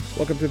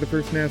Welcome to the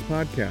First Naz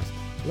podcast.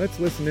 Let's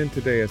listen in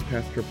today as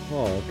Pastor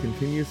Paul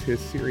continues his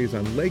series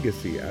on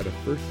legacy out of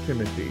 1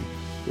 Timothy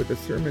with a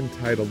sermon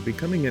titled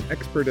Becoming an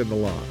Expert in the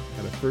Law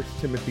out of 1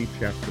 Timothy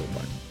chapter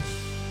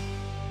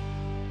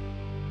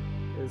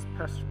 1. As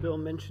Pastor Bill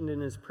mentioned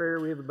in his prayer,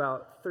 we have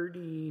about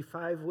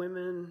 35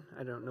 women,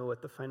 I don't know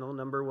what the final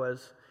number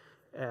was,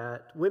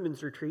 at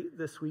women's retreat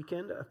this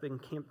weekend up in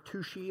Camp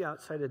Touchy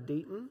outside of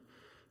Dayton.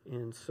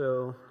 And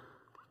so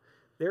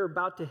they're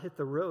about to hit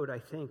the road, I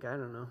think. I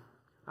don't know.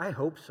 I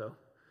hope so.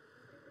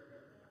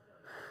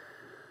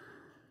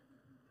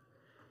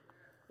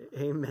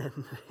 Amen.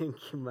 Thank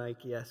you,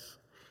 Mike. Yes.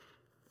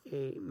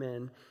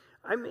 Amen.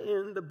 I'm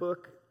in the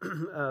book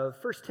of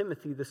 1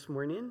 Timothy this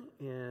morning,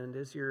 and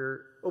as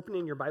you're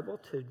opening your Bible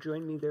to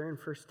join me there in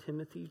 1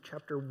 Timothy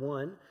chapter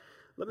 1,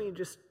 let me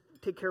just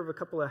take care of a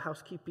couple of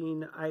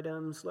housekeeping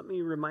items. Let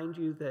me remind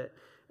you that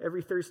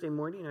every Thursday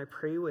morning I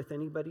pray with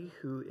anybody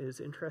who is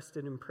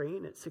interested in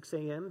praying at 6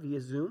 a.m. via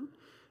Zoom,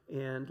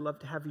 and love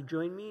to have you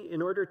join me.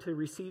 In order to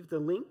receive the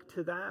link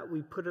to that,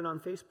 we put it on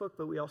Facebook,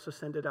 but we also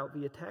send it out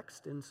via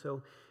text, and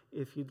so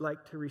if you'd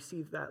like to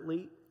receive that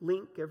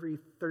link every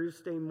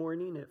Thursday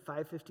morning at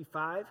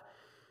 5:55,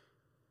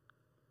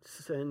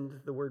 send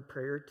the word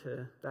prayer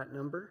to that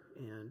number,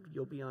 and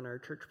you'll be on our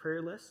church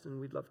prayer list, and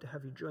we'd love to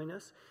have you join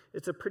us.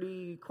 It's a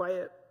pretty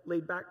quiet,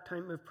 laid-back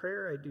time of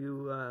prayer. I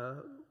do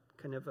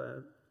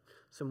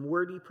some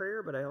wordy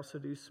prayer, but I also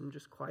do some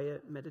just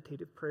quiet,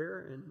 meditative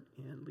prayer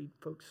and lead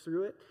folks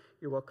through it.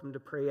 You're welcome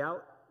to pray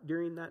out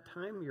during that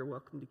time. You're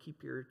welcome to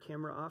keep your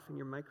camera off and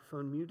your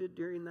microphone muted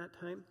during that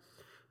time.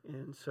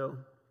 And so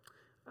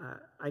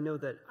I know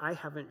that I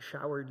haven't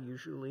showered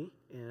usually,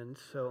 and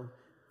so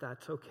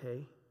that's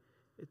okay.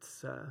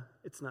 It's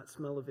not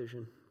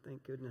smell-o-vision,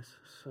 thank goodness.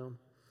 So,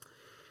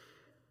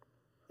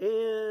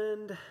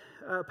 and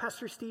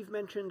Pastor Steve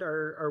mentioned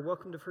our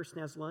Welcome to First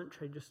Naz lunch.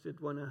 I just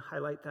did want to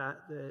highlight that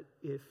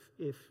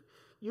if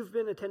you've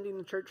been attending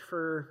the church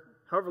for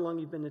however long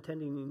you've been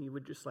attending and you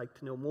would just like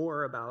to know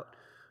more about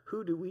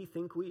who do we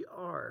think we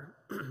are,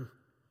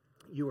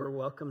 you are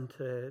welcome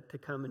to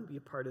come and be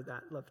a part of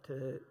that. Love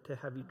to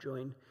have you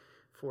join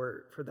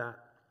for that.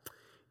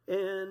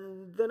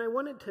 And then I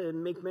wanted to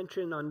make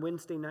mention on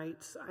Wednesday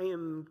nights, I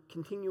am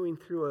continuing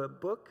through a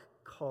book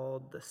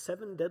called The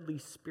Seven Deadly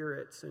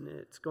Spirits, and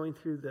it's going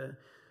through the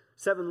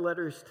 7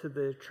 letters to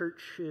the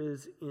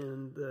churches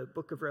in the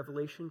book of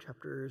Revelation,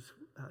 chapters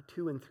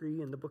 2 and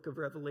 3 in the book of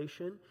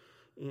Revelation.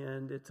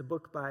 And it's a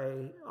book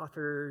by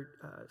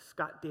author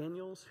Scott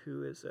Daniels,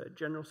 who is a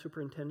general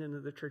superintendent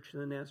of the Church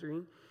of the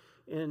Nazarene.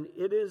 And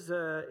it's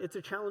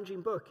a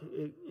challenging book.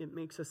 It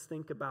makes us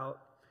think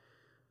about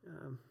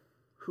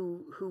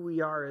who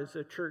we are as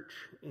a church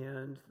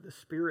and the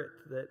spirit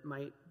that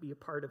might be a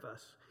part of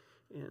us.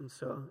 And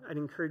so I'd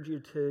encourage you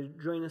to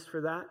join us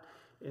for that.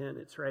 And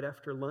it's right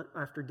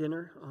after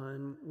dinner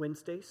on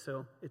Wednesday,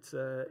 so it's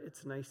a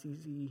nice,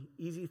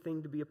 easy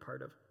thing to be a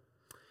part of.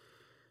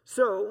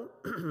 So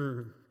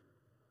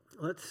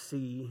let's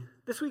see.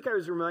 This week I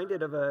was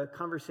reminded of a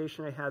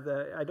conversation I had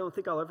that I don't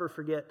think I'll ever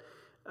forget.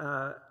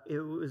 It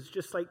was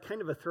just like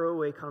kind of a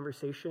throwaway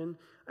conversation.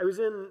 I was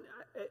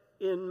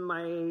in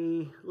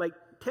my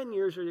 10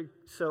 years or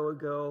so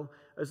ago.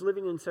 I was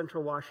living in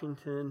Central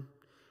Washington,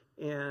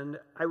 and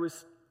I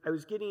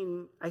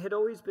had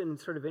always been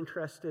sort of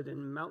interested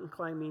in mountain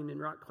climbing and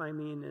rock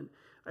climbing, and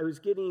I was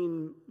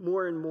getting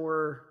more and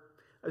more,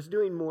 I was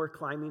doing more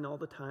climbing all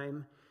the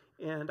time,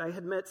 and I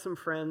had met some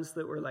friends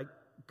that were like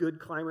good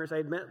climbers. I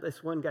had met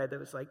this one guy that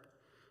was like,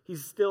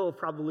 he's still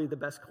probably the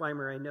best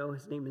climber I know.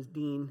 His name is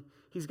Dean.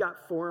 He's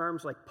got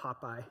forearms like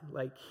Popeye.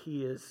 Like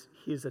he is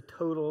a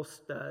total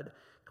stud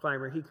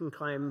climber. He can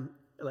climb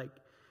like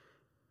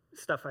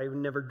stuff I would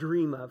never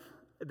dream of.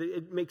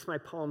 It makes my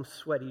palms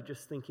sweaty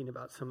just thinking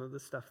about some of the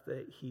stuff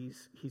that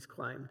he's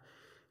climbed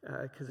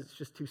because it's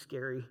just too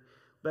scary.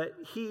 But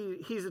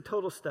he's a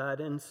total stud,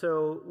 and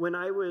so when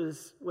I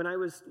was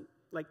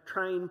like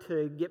trying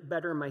to get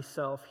better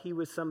myself, he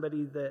was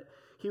somebody that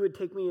he would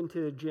take me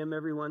into a gym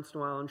every once in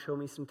a while and show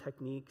me some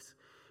techniques.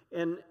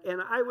 And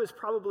I was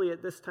probably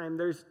at this time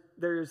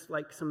there's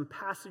like some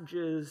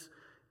passages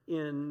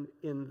in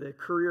the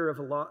career of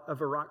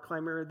a rock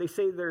climber. They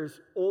say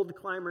there's old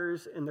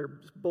climbers and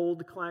there's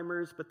bold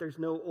climbers, but there's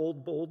no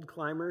old bold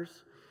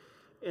climbers.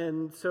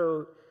 And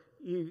so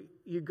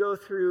you go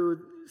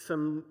through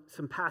some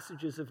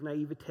passages of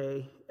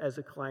naivete as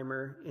a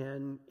climber,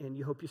 and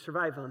you hope you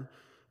survive them.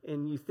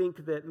 And you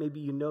think that maybe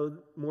you know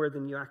more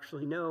than you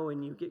actually know,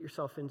 and you get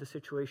yourself into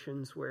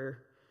situations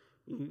where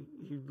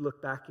you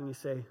look back and you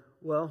say,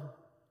 well,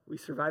 we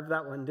survived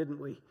that one, didn't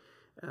we?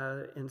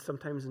 And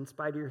sometimes in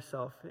spite of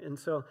yourself. And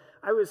so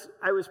I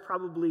was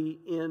probably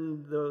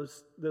in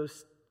those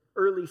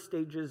early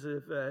stages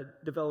of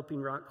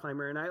developing rock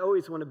climber, and I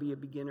always want to be a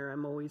beginner.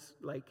 I'm always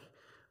like,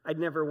 I'd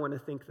never want to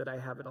think that I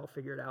have it all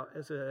figured out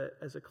as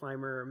a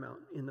climber or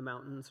in the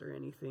mountains or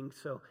anything.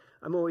 So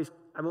I'm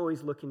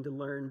always looking to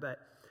learn. But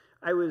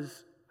I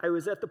was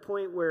at the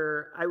point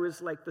where I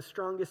was like the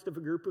strongest of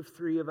a group of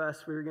 3 of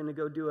us. We were going to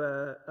go do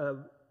a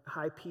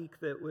high peak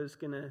that was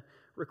going to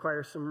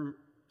require some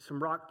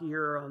rock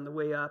gear on the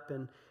way up,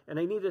 and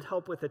I needed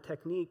help with a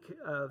technique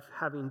of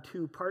having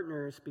two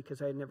partners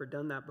because I had never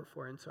done that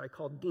before, and so I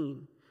called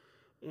Dean.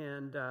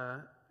 And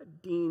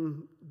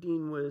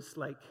Dean was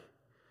like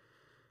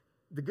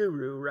the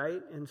guru,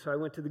 right? And so I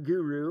went to the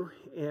guru,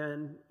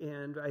 and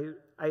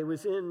I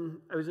was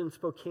in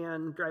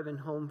Spokane driving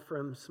home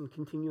from some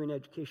continuing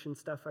education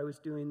stuff I was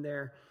doing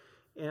there,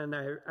 and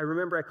I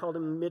remember I called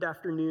him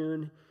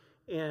mid-afternoon,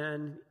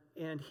 and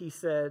he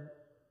said,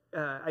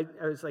 I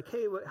was like,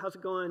 hey, how's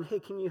it going? Hey,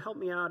 can you help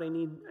me out? I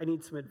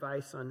need some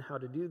advice on how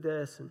to do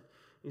this. And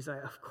he's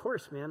like, of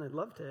course, man, I'd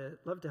love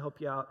to help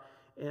you out.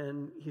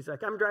 And he's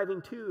like, I'm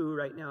driving too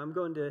right now. I'm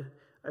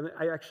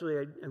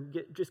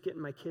just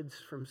getting my kids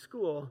from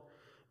school.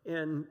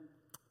 And,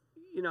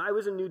 I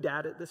was a new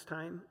dad at this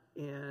time.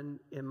 And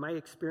my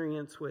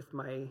experience with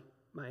my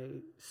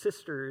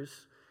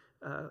sisters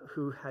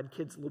who had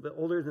kids a little bit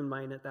older than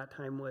mine at that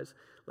time was,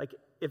 like,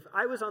 if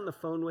I was on the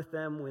phone with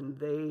them when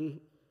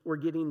they were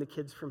getting the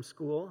kids from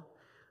school,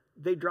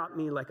 they dropped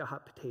me like a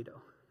hot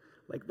potato.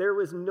 Like, there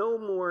was no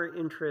more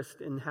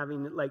interest in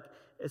having, like,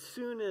 as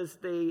soon as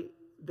they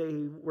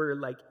were,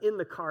 like, in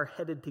the car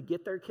headed to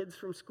get their kids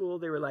from school,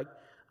 they were like,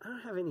 I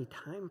don't have any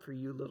time for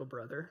you, little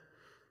brother.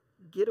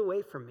 Get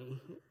away from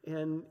me.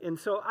 And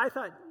so I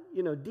thought,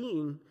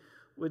 Dean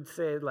would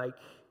say, like,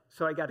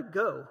 so I got to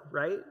go,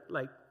 right?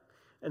 Like,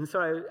 and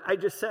so I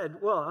just said,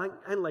 well,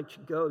 I let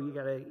you go. You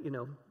got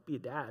to, be a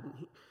dad. And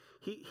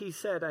he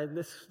said, and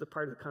this is the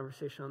part of the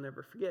conversation I'll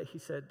never forget, he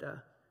said,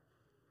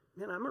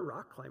 man, I'm a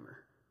rock climber.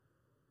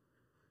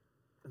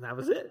 And that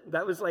was it.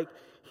 That was like,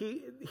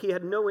 he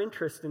had no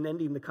interest in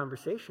ending the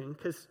conversation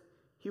because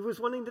he was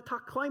wanting to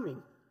talk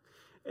climbing.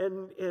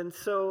 And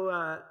so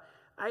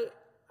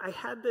I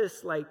had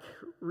this, like,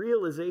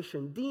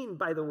 realization. Dean,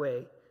 by the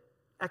way,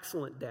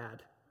 excellent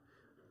dad.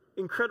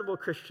 Incredible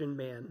Christian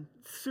man.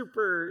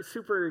 Super,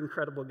 super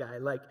incredible guy.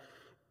 Like,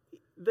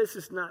 this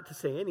is not to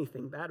say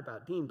anything bad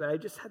about Dean, but I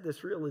just had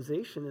this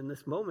realization in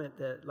this moment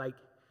that, like,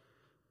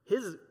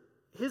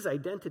 his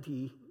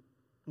identity,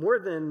 more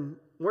than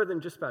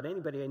just about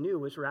anybody I knew,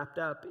 was wrapped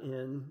up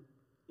in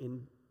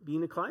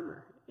being a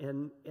climber.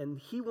 And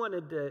he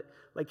wanted to,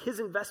 like, his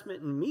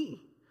investment in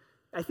me,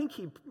 I think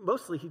he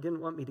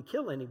didn't want me to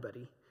kill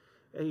anybody.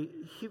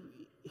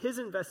 His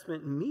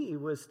investment in me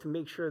was to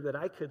make sure that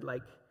I could,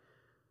 like,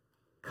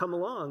 come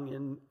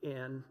along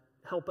and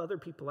help other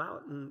people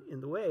out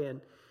in the way. And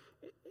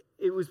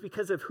it was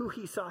because of who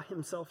he saw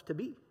himself to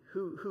be,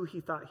 who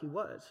he thought he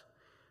was,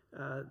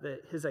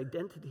 that his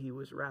identity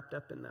was wrapped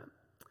up in that.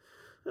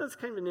 That's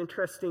kind of an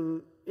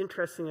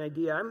interesting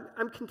idea.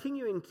 I'm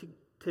continuing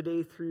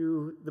today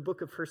through the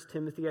book of 1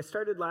 Timothy. I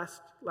started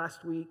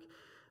last week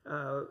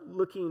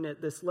looking at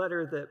this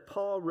letter that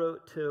Paul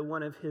wrote to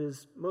one of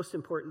his most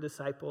important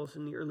disciples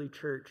in the early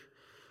church.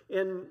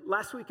 And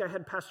last week I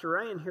had Pastor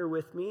Ryan here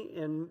with me,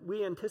 and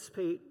we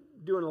anticipate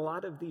doing a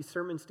lot of these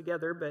sermons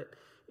together, but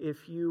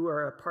if you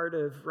are a part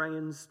of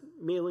Ryan's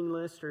mailing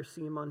list or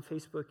see him on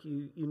Facebook,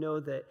 you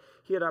know that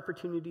he had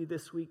opportunity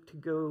this week to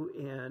go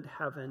and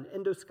have an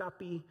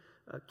endoscopy,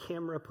 a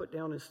camera put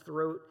down his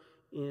throat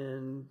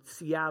in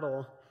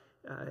Seattle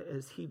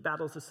as he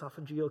battles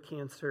esophageal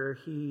cancer.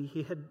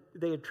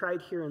 They had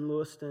tried here in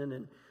Lewiston,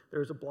 and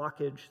there was a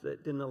blockage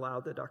that didn't allow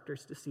the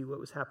doctors to see what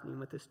was happening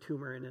with this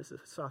tumor in his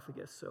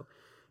esophagus. So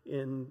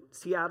in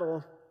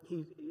Seattle,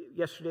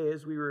 yesterday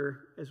as we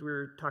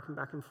were talking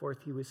back and forth,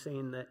 he was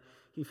saying that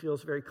he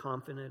feels very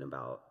confident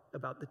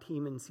about the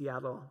team in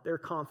Seattle, their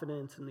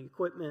confidence in the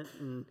equipment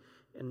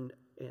and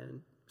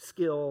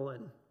skill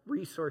and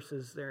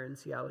resources there in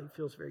Seattle. He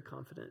feels very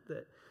confident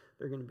that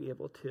they're going to be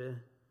able to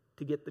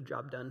get the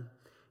job done.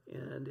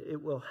 And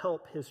it will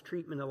help his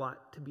treatment a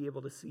lot to be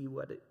able to see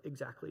what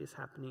exactly is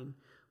happening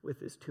with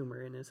his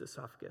tumor in his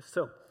esophagus.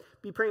 So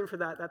be praying for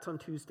that. That's on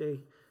Tuesday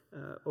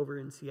over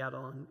in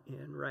Seattle,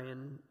 and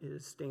Ryan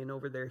is staying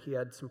over there. He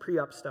had some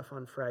pre-op stuff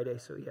on Friday,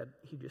 so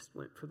he just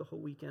went for the whole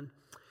weekend.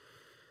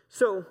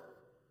 So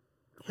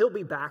he'll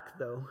be back,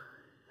 though.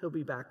 He'll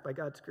be back. By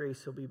God's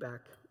grace, he'll be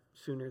back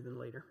sooner than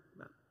later.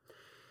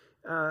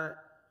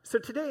 So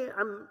today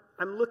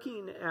I'm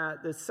looking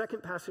at the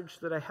second passage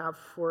that I have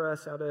for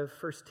us out of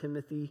 1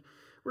 Timothy.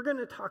 We're going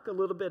to talk a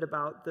little bit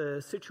about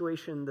the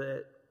situation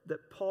that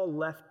Paul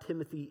left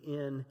Timothy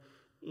in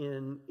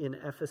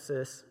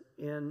Ephesus.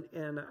 And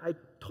I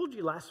told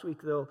you last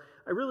week, though,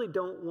 I really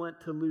don't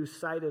want to lose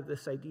sight of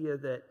this idea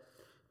that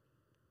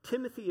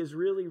Timothy is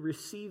really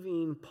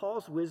receiving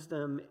Paul's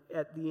wisdom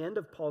at the end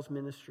of Paul's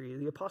ministry.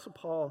 The Apostle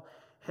Paul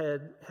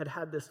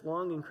had this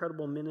long,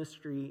 incredible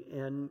ministry,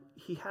 and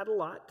he had a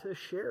lot to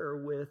share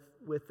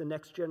with the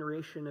next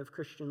generation of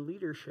Christian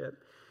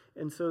leadership.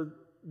 And so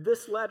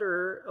this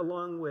letter,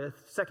 along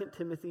with 2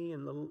 Timothy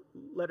and the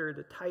letter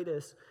to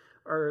Titus,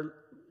 are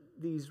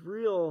these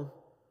real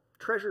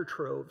treasure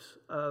troves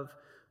of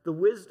the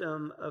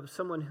wisdom of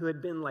someone who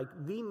had been like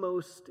the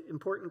most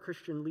important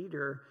Christian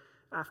leader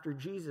after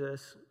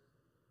Jesus,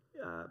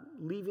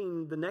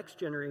 leaving the next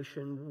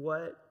generation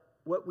what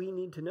what we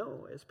need to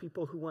know as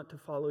people who want to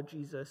follow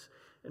Jesus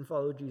and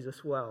follow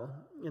Jesus well.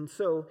 And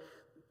so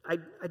I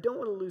don't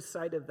want to lose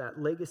sight of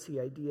that legacy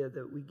idea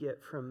that we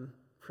get from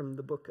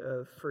the book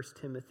of 1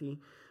 Timothy.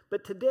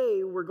 But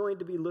today we're going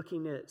to be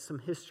looking at some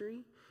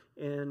history,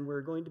 and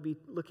we're going to be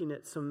looking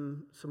at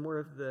some more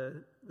of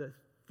the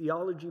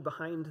theology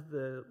behind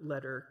the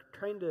letter,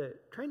 trying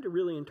to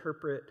really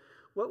interpret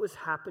what was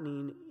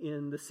happening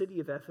in the city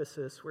of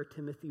Ephesus where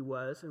Timothy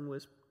was and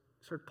was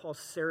sort of Paul's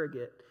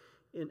surrogate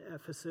in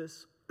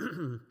Ephesus.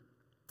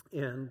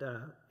 and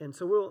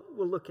so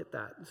we'll look at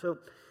that. So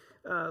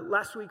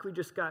last week we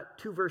just got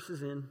 2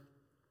 verses in.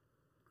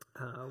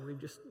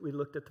 We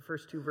looked at the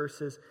first 2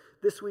 verses.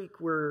 This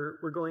week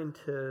we're going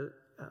to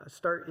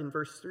start in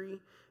verse 3,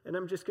 and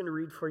I'm just going to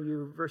read for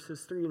you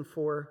verses 3 and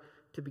 4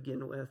 to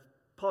begin with.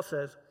 Paul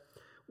says,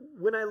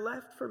 "When I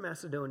left for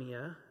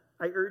Macedonia,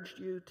 I urged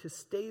you to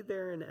stay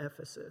there in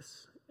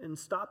Ephesus and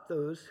stop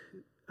those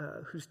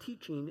whose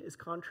teaching is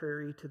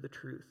contrary to the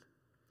truth.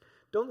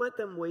 Don't let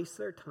them waste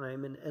their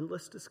time in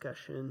endless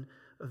discussion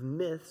of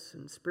myths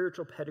and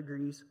spiritual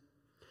pedigrees.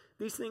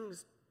 These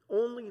things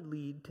only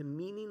lead to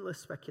meaningless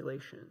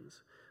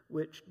speculations,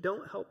 which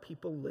don't help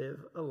people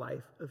live a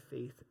life of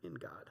faith in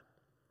God."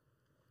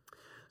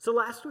 So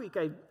last week,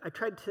 I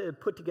tried to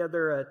put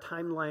together a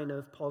timeline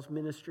of Paul's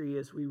ministry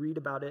as we read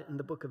about it in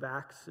the book of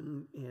Acts,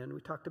 and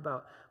we talked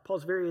about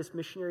Paul's various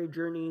missionary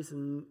journeys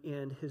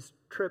and his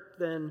trip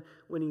then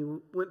when he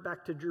went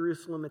back to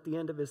Jerusalem at the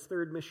end of his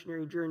 3rd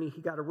missionary journey.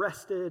 He got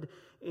arrested,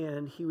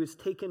 and he was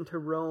taken to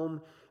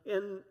Rome.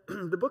 And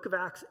the book of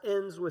Acts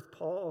ends with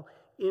Paul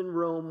in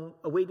Rome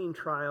awaiting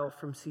trial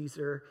from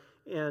Caesar.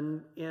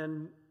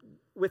 And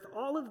with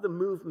all of the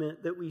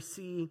movement that we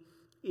see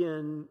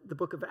in the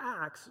book of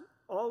Acts,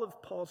 all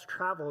of Paul's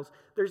travels,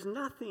 there's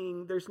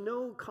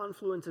no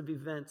confluence of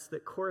events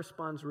that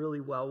corresponds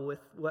really well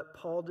with what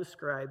Paul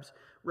describes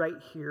right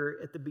here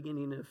at the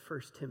beginning of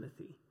 1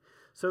 Timothy.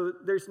 So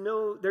there's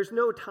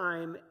no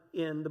time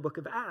in the book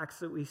of Acts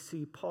that we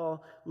see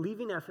Paul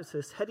leaving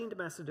Ephesus, heading to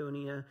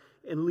Macedonia,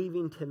 and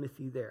leaving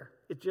Timothy there.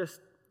 It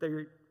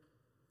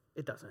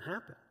doesn't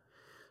happen.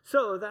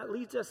 So that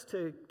leads us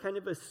to kind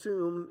of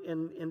assume,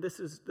 and this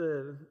is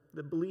the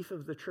belief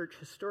of the church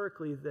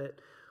historically, that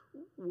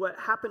what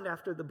happened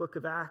after the book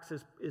of Acts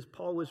is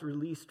Paul was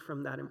released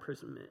from that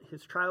imprisonment.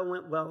 His trial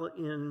went well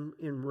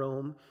in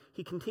Rome.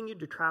 He continued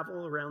to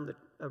travel around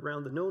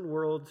the known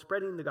world,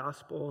 spreading the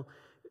gospel,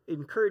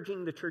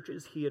 encouraging the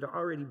churches he had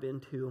already been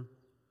to.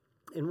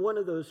 In one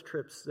of those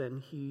trips, then,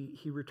 he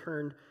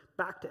returned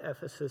back to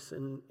Ephesus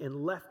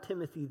and left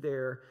Timothy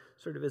there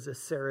sort of as a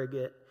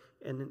surrogate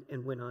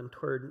and went on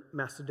toward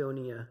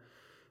Macedonia.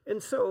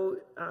 And so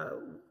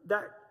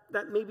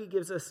that maybe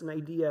gives us an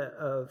idea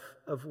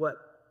of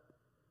what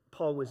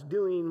Paul was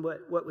doing,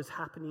 what was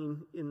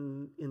happening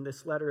in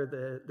this letter,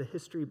 the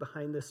history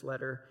behind this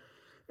letter.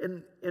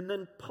 And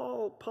then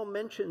Paul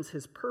mentions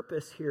his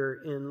purpose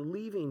here in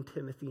leaving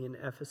Timothy in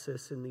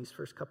Ephesus in these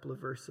first couple of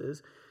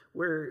verses,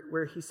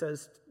 where he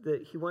says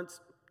that he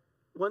wants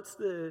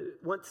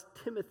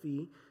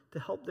Timothy to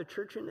help the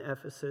church in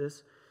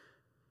Ephesus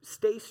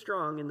stay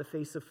strong in the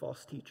face of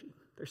false teaching.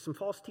 There's some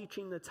false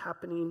teaching that's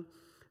happening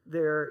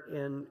there,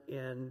 and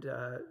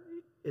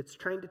it's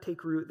trying to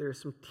take root. There are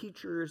some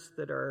teachers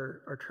that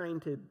are trying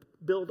to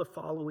build a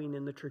following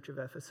in the church of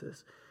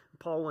Ephesus.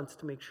 Paul wants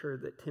to make sure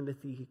that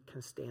Timothy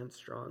can stand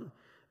strong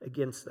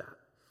against that.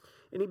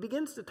 And he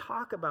begins to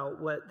talk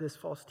about what this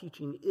false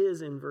teaching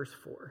is in verse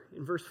 4.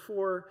 In verse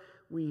 4,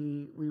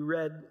 we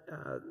read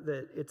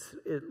that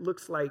it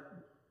looks like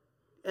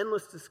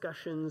endless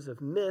discussions of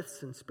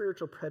myths and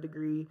spiritual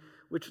pedigree,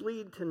 which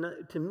lead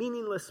to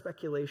meaningless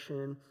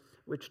speculation,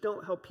 which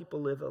don't help people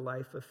live a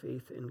life of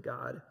faith in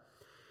God.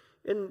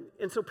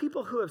 And so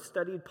people who have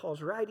studied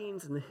Paul's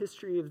writings and the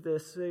history of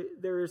this,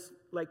 there's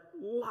like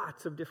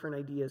lots of different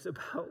ideas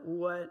about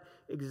what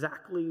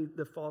exactly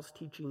the false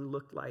teaching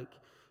looked like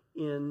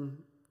in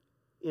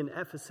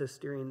Ephesus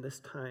during this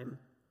time.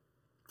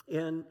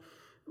 And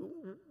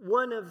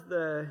one of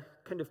the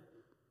kind of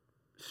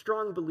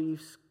strong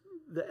beliefs,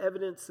 the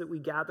evidence that we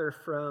gather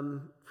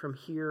from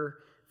here,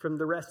 from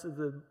the rest of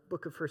the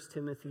book of 1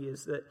 Timothy,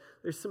 is that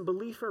there's some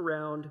belief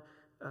around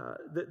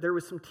that there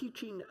was some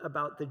teaching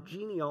about the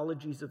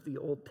genealogies of the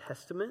Old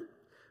Testament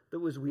that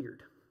was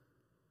weird.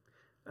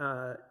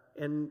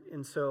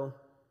 And so,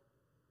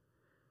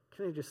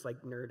 can I just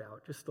like nerd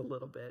out just a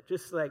little bit?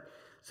 Just like,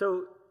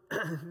 so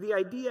the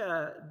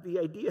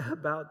idea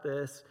about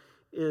this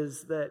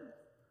is that,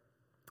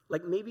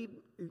 like, maybe,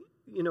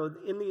 you know,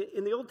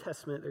 in the Old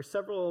Testament, there's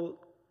several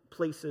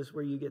places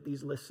where you get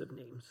these lists of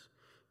names.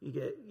 You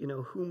get, you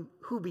know,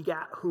 who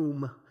begat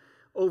whom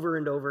over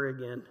and over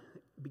again.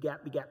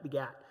 Begat,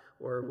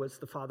 or was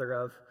the father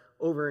of,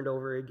 over and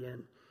over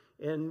again.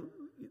 And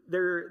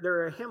there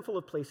are a handful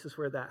of places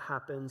where that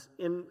happens.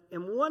 And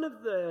one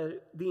of the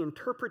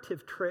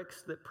interpretive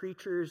tricks that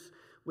preachers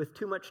with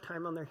too much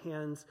time on their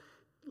hands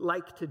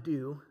like to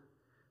do,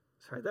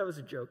 sorry, that was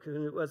a joke,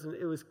 and it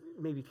was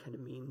maybe kind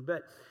of mean,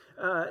 but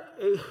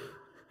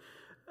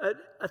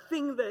a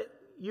thing that,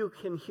 you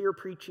can hear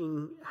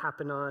preaching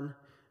happen on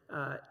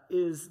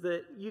is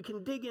that you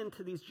can dig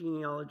into these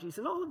genealogies,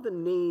 and all of the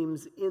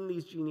names in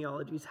these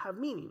genealogies have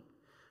meaning.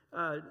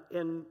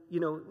 And,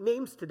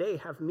 names today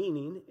have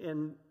meaning,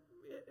 and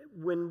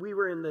when we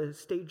were in the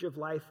stage of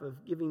life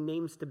of giving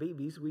names to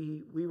babies,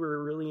 we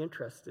were really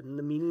interested in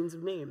the meanings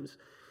of names.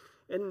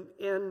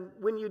 And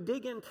when you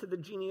dig into the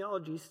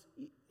genealogies,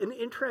 an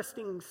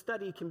interesting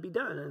study can be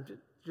done,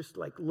 just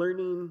like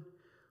learning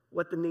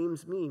what the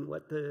names mean,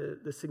 what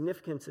the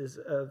significance is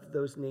of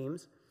those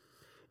names.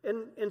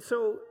 And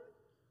so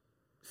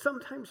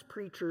sometimes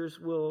preachers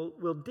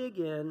will dig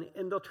in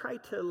and they'll try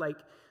to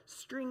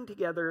string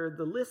together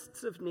the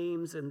lists of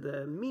names and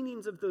the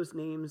meanings of those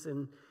names,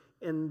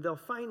 and they'll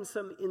find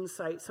some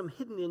insight, some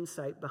hidden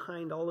insight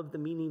behind all of the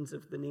meanings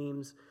of the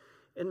names.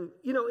 And,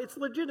 it's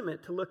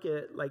legitimate to look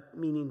at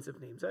meanings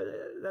of names.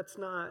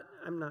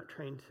 I'm not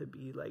trying to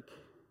be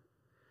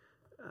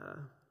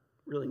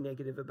really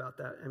negative about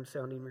that. I'm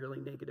sounding really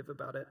negative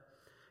about it.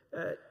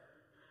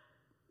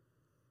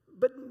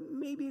 But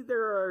maybe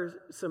there are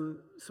some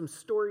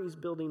stories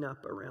building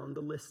up around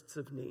the lists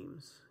of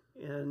names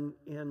and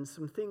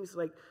some things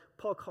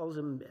Paul calls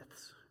them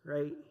myths,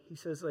 right? He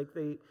says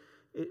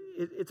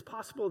it's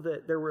possible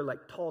that there were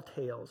tall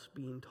tales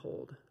being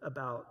told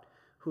about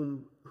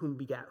whom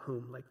begat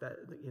whom, like that,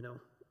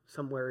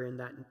 somewhere in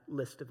that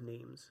list of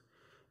names.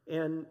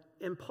 And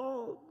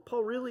Paul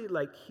really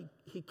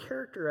he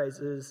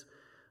characterizes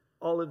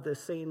all of this,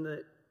 saying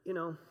that,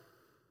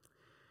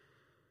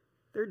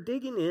 they're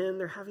digging in,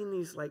 they're having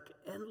these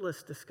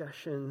endless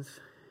discussions.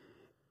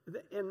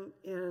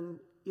 And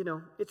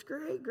it's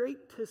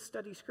great to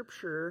study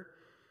Scripture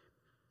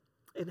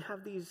and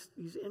have these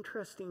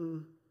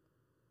interesting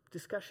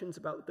discussions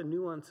about the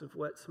nuance of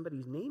what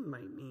somebody's name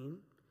might mean.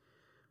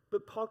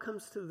 But Paul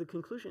comes to the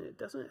conclusion it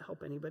doesn't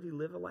help anybody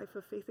live a life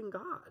of faith in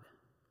God.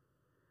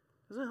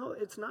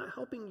 It's not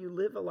helping you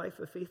live a life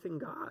of faith in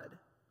God.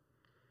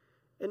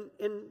 And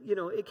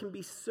it can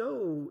be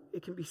so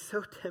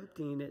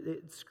tempting.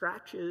 It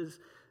scratches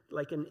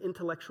an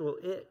intellectual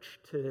itch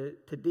to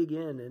dig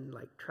in and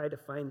try to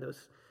find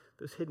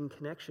those hidden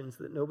connections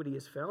that nobody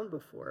has found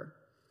before.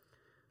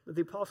 But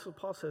the Apostle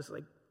Paul says,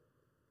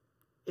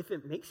 if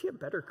it makes you a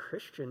better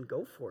Christian,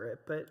 go for it.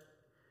 But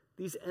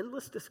these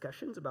endless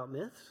discussions about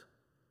myths,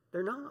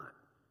 they're not.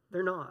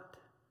 They're not.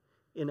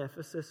 In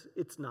Ephesus,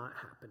 it's not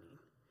happening.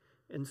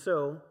 And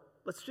so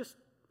let's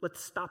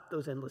stop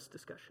those endless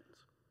discussions.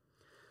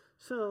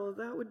 So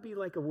that would be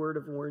a word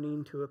of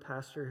warning to a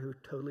pastor who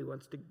totally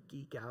wants to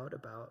geek out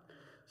about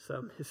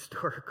some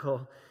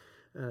historical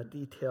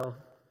detail.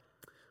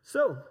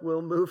 So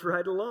we'll move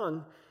right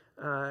along.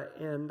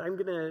 And I'm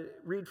going to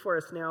read for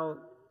us now.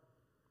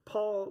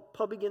 Paul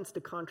begins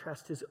to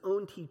contrast his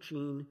own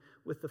teaching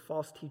with the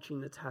false teaching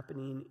that's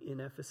happening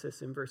in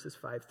Ephesus in verses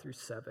 5 through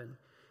 7.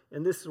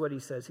 And this is what he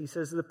says. He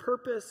says, "The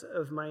purpose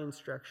of my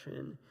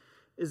instruction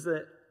is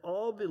that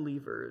all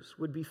believers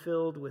would be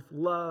filled with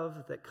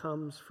love that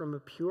comes from a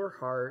pure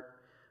heart,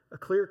 a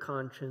clear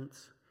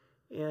conscience,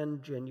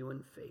 and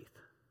genuine faith."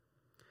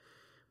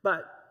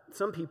 But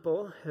some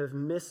people have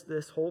missed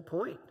this whole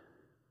point.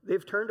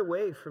 They've turned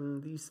away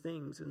from these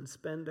things and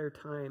spend their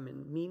time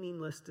in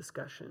meaningless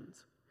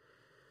discussions.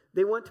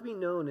 They want to be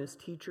known as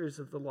teachers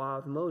of the law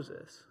of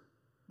Moses,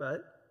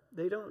 but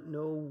they don't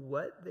know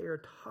what they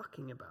are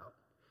talking about,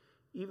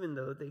 even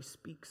though they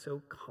speak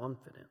so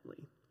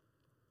confidently.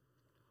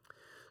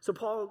 So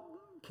Paul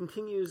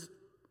continues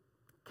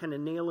kind of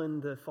nailing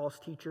the false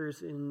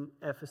teachers in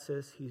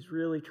Ephesus. He's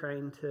really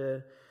trying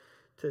to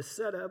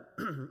set up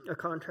a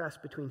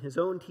contrast between his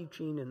own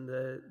teaching and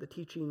the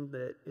teaching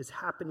that is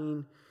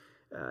happening.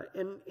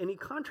 And he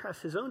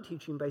contrasts his own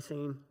teaching by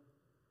saying,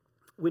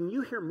 when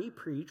you hear me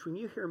preach, when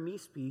you hear me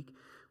speak,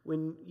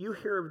 when you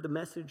hear the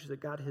message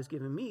that God has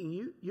given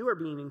me, you are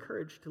being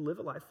encouraged to live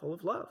a life full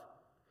of love,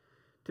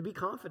 to be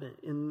confident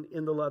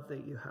in the love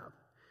that you have,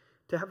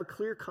 to have a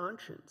clear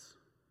conscience,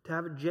 to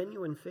have a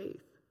genuine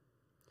faith.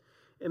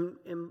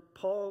 And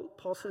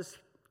Paul says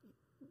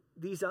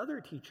these other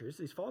teachers,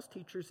 these false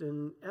teachers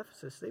in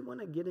Ephesus, they want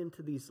to get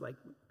into these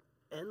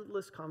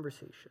endless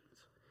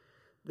conversations.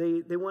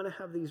 They want to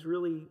have these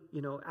really,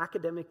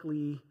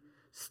 academically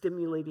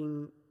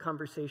stimulating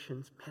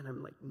conversations. Man,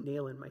 I'm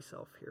nailing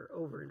myself here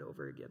over and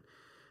over again.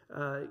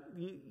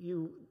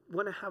 You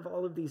want to have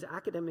all of these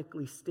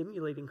academically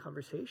stimulating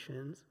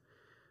conversations,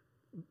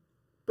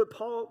 but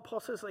Paul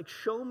says,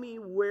 show me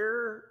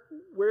where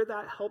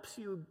that helps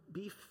you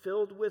be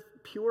filled with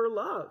pure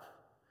love.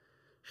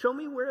 Show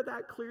me where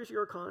that clears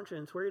your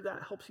conscience, where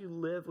that helps you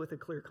live with a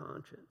clear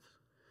conscience.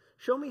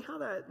 Show me how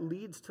that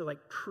leads to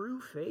true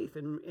faith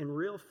and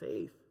real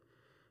faith,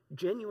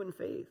 genuine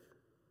faith.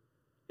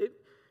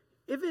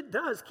 If it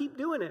does, keep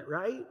doing it,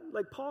 right?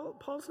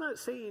 Paul's not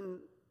saying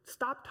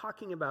stop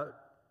talking about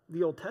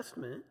the Old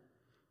Testament.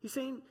 He's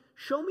saying,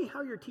 show me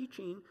how your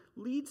teaching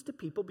leads to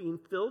people being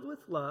filled with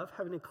love,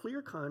 having a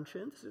clear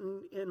conscience,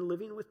 and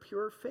living with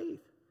pure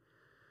faith.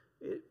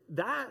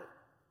 That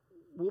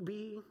will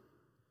be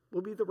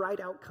the right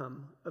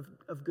outcome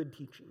of good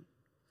teaching.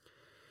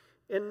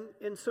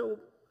 And so,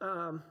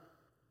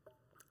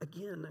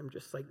 again, I'm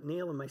just like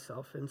nailing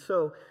myself. And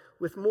so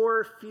with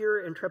more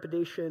fear and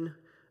trepidation,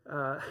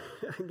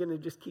 I'm going to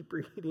just keep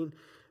reading.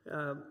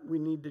 We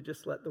need to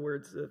just let the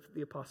words of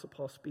the Apostle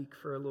Paul speak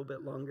for a little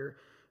bit longer.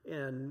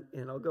 And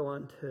I'll go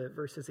on to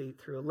verses 8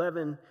 through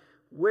 11,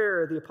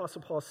 where the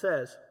Apostle Paul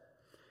says,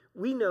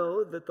 "We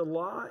know that the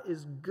law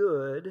is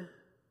good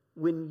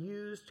when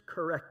used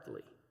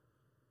correctly.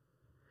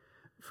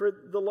 For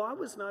the law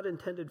was not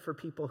intended for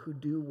people who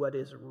do what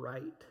is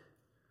right.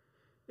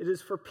 It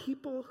is for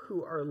people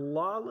who are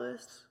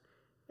lawless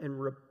and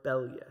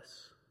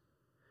rebellious,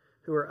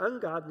 who are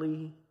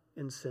ungodly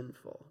and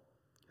sinful,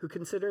 who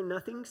consider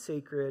nothing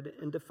sacred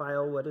and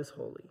defile what is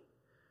holy,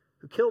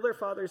 who kill their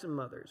fathers and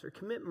mothers or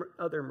commit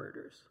other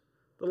murders.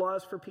 The law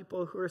is for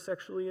people who are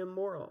sexually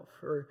immoral,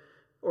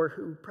 or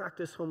who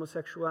practice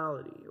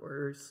homosexuality,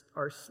 or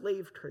are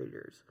slave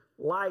traders,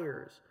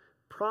 liars,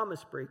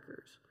 promise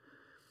breakers,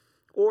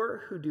 or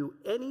who do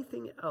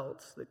anything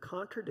else that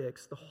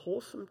contradicts the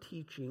wholesome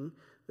teaching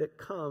that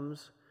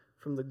comes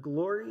from the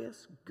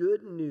glorious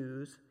good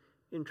news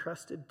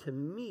entrusted to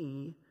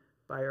me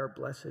by our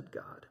blessed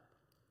God."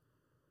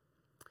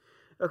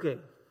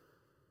 Okay.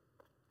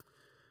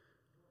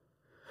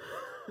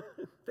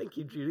 Thank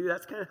you, Judy.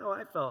 That's kind of how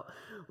I felt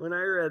when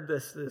I read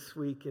this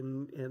week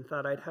and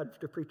thought I'd have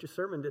to preach a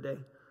sermon today.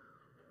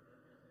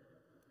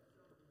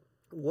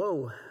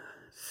 Whoa.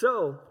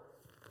 So,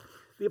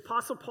 the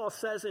Apostle Paul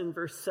says in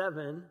verse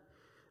 7,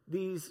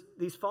 these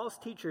false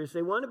teachers,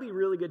 they want to be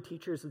really good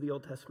teachers of the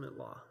Old Testament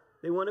law.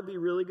 They want to be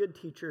really good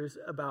teachers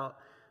about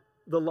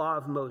the law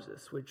of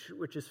Moses,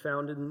 which is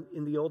found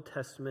in the Old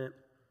Testament.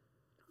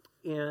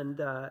 And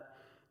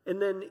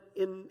then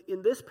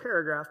in this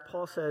paragraph,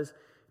 Paul says,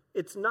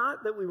 it's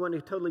not that we want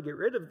to totally get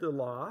rid of the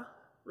law,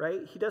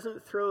 right? He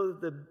doesn't throw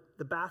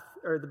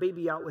the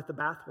baby out with the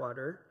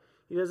bathwater.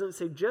 He doesn't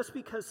say just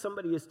because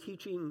somebody is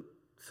teaching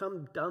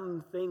some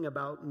dumb thing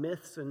about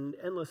myths and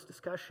endless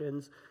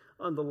discussions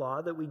on the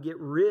law that we get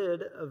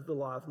rid of the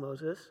law of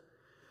Moses.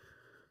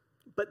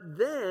 But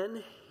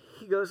then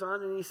he goes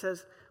on and he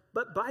says,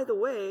 but by the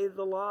way,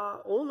 the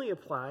law only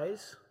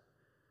applies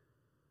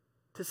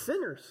to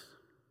sinners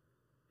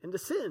and to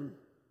sin.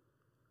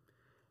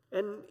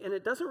 And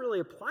it doesn't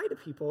really apply to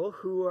people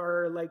who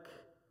are like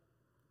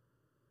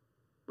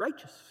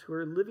righteous, who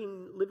are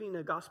living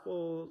a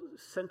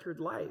gospel-centered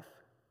life.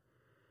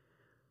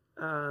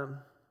 And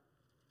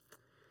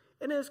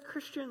as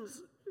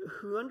Christians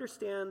who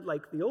understand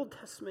like the Old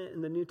Testament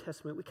and the New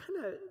Testament,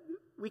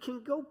 we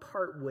can go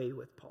part way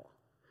with Paul.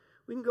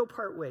 We can go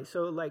part way.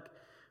 So like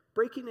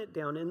breaking it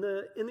down in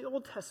the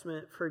Old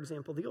Testament, for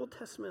example, the Old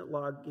Testament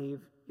law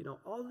gave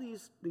all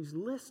these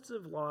lists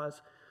of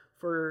laws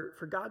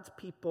for God's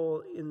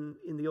people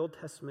in the Old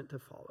Testament to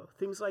follow.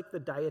 Things like the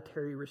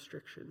dietary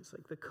restrictions,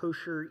 like the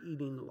kosher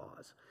eating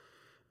laws.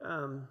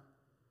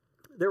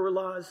 There were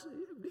laws,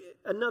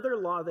 another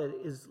law that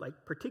is like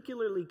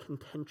particularly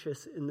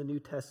contentious in the New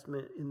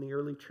Testament in the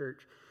early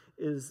church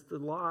is the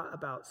law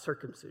about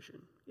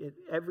circumcision.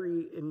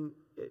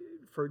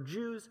 For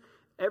Jews,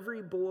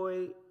 every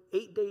boy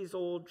 8 days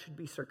old should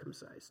be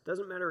circumcised.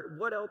 Doesn't matter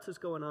what else is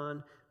going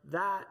on,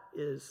 that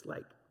is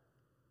like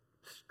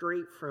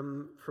straight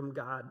from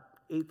God,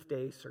 8th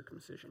day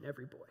circumcision,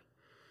 every boy.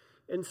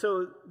 And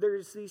so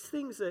there's these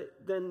things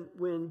that then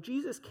when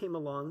Jesus came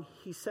along,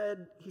 he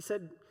said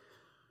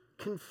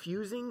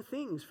confusing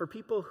things for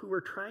people who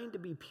were trying to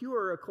be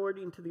pure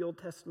according to the Old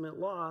Testament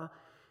law.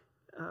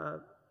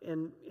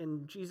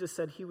 And Jesus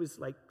said he was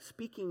like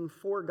speaking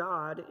for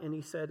God, and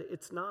he said,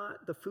 it's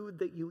not the food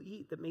that you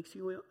eat that makes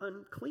you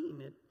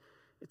unclean.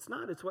 It's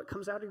not. It's what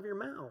comes out of your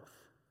mouth.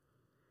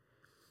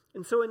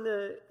 And so in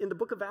the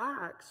book of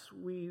Acts,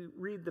 we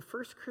read the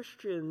first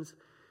Christians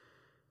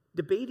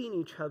debating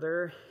each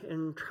other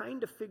and trying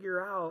to figure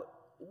out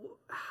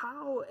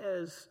how,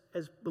 as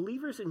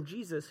believers in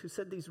Jesus who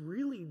said these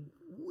really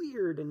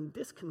weird and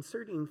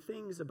disconcerting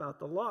things about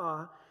the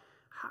law,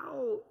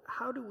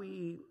 how do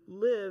we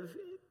live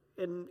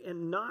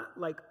and not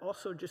like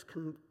also just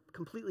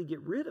completely get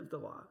rid of the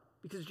law?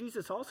 Because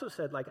Jesus also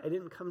said, like, I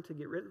didn't come to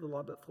get rid of the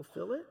law but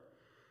fulfill it.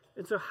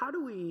 And so how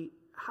do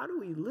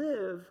we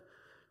live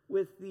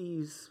with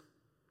these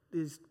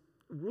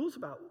rules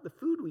about the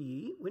food we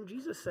eat when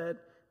Jesus said,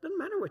 doesn't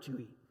matter what you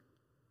eat?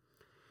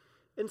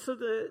 And so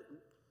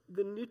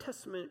the New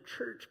Testament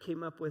church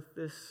came up with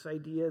this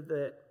idea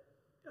that,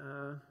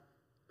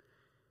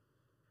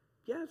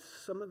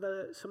 some of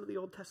the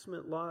Old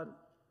Testament law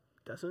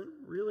doesn't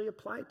really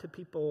apply to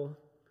people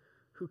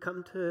who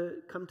come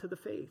to the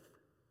faith.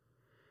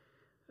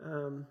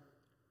 And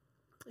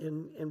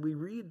we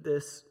read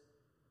this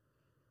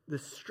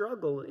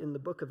struggle in the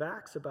book of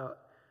Acts about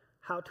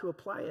how to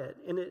apply it.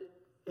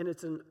 And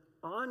it's an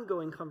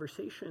ongoing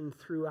conversation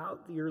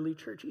throughout the early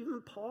church.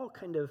 Even Paul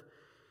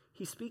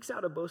he speaks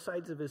out of both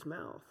sides of his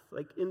mouth.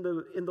 Like in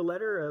the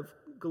letter of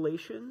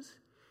Galatians,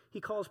 he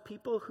calls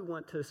people who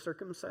want to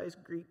circumcise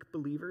Greek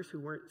believers who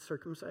weren't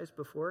circumcised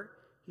before,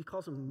 he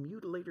calls them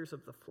mutilators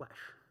of the flesh.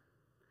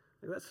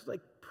 Like that's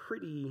like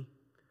pretty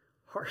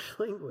harsh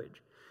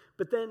language.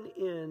 But then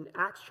in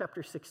Acts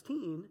chapter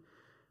 16,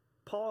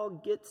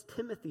 Paul gets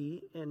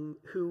Timothy, and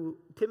who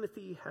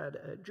Timothy had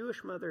a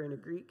Jewish mother and a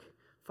Greek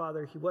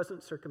father. He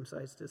wasn't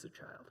circumcised as a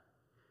child.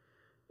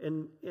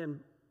 And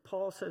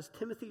Paul says,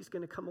 Timothy's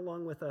going to come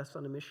along with us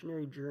on a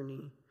missionary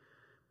journey.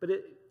 But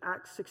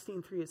Acts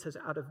 16:3, it says,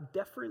 out of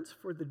deference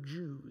for the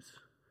Jews,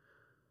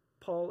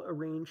 Paul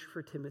arranged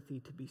for Timothy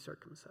to be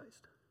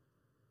circumcised.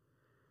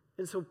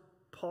 And so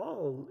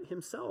Paul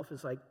himself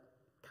is like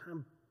kind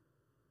of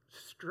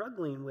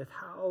struggling with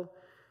how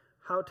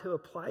to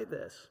apply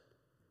this.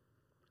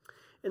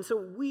 And so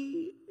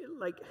we,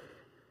 like,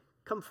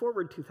 come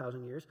forward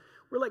 2,000 years,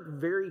 we're like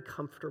very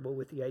comfortable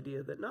with the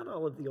idea that not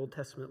all of the Old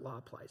Testament law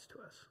applies to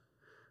us.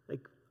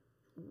 Like,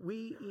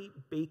 we eat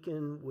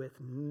bacon with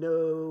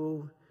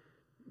no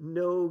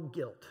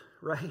guilt,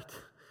 right?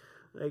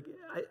 Like,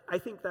 I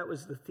think that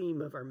was the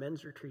theme of our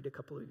men's retreat a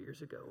couple of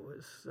years ago,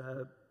 was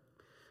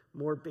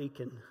more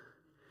bacon.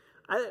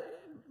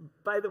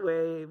 By the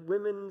way,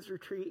 women's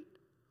retreat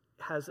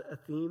has a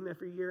theme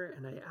every year,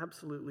 and I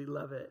absolutely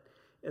love it.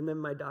 And then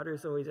my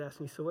daughters always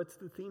ask me, so what's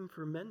the theme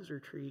for men's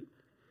retreat?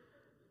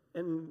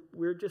 And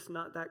we're just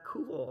not that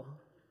cool.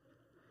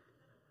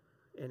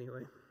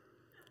 Anyway.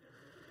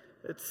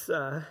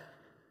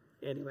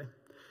 Anyway.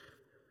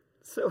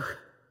 So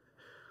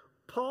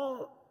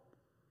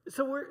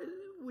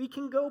we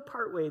can go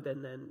partway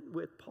then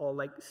with Paul,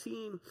 like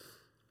seeing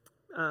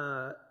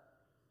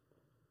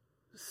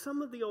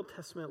some of the Old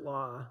Testament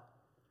law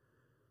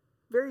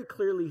very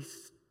clearly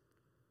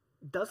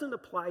doesn't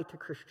apply to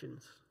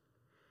Christians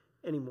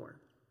anymore.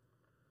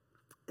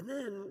 And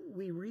then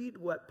we read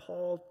what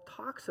Paul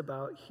talks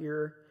about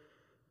here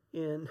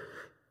in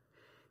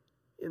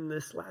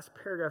this last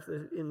paragraph,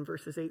 in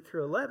verses 8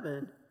 through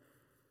 11.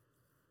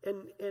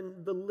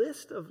 And the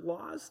list of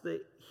laws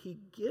that he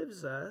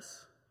gives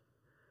us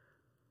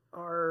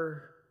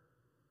are,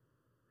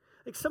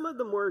 like, some of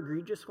the more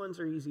egregious ones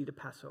are easy to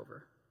pass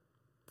over.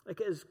 Like,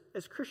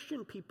 as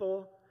Christian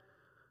people,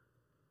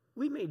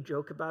 we may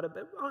joke about it,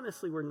 but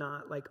honestly, we're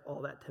not like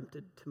all that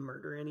tempted to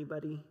murder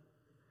anybody.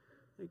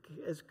 Like,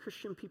 as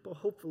Christian people,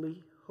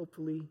 hopefully,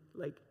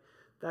 like,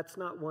 that's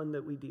not one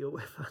that we deal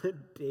with on a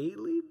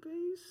daily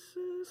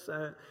basis.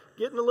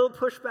 Getting a little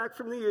pushback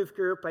from the youth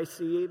group, I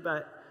see,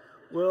 but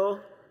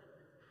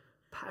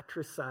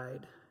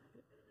patricide.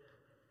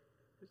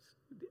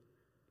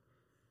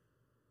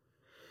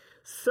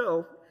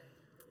 So,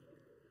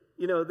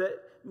 that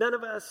none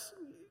of us,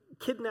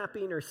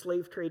 kidnapping or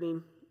slave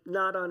trading,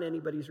 not on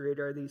anybody's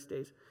radar these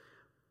days.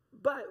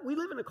 But we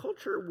live in a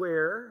culture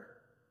where,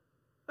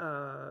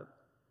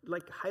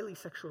 like, highly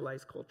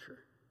sexualized culture.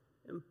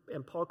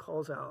 And Paul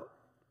calls out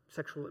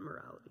sexual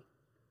immorality.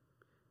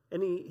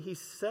 And he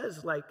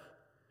says, like,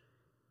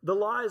 the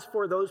law is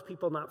for those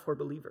people, not for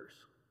believers.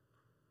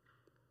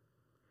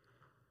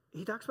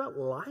 He talks about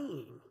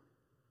lying.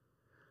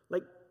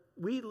 Like,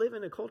 we live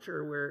in a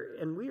culture where,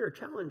 and we are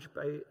challenged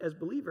as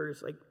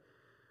believers, like,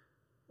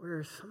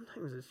 where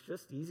sometimes it's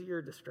just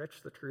easier to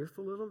stretch the truth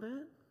a little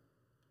bit.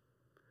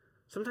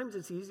 Sometimes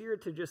it's easier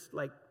to just,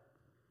 like,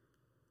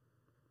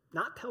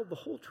 not tell the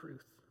whole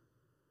truth.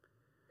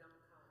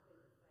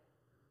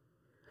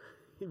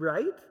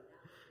 Right?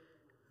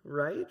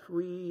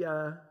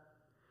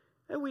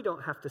 And we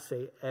don't have to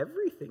say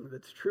everything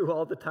that's true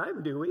all the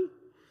time, do we?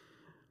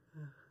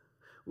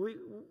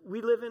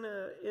 We live in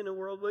a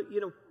world where,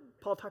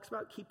 Paul talks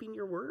about keeping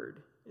your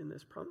word in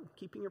this,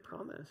 keeping your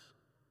promise.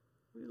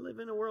 We live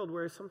in a world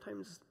where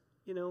sometimes,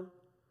 if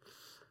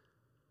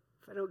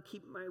I don't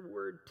keep my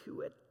word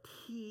to a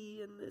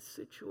T in this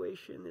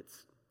situation,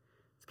 it's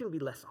going to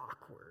be less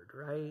awkward,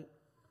 right?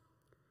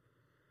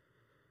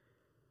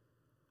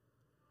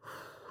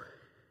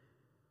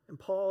 And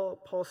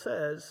Paul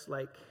says,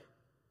 like,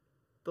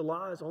 the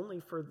law is only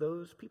for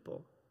those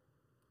people,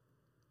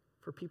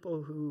 for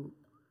people who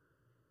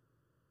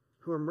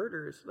are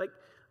murderers. Like,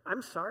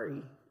 I'm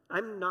sorry,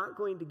 I'm not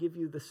going to give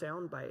you the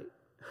soundbite.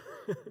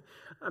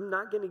 I'm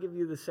not going to give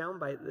you the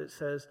soundbite that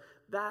says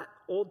that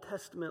Old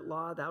Testament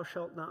law, thou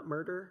shalt not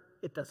murder,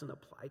 it doesn't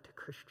apply to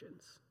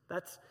Christians.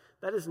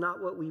 That is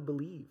not what we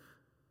believe.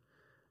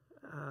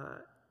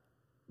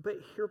 But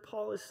here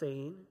Paul is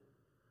saying,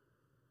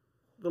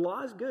 the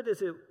law is good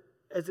as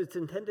it's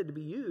intended to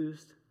be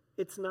used.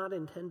 It's not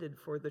intended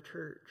for the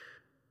church,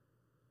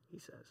 he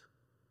says.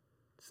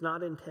 It's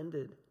not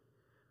intended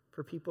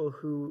for people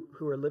who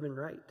are living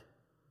right,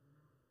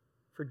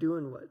 for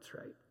doing what's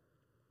right.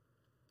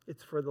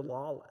 It's for the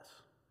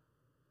lawless.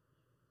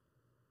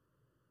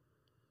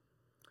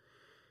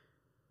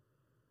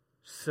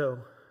 So,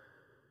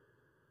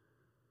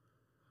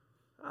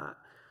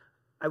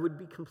 I would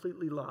be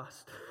completely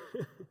lost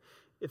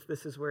if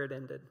this is where it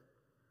ended.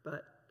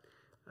 But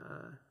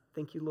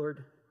thank you,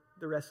 Lord.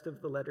 The rest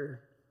of the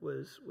letter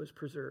was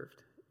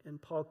preserved.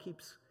 And Paul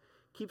keeps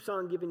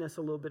on giving us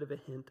a little bit of a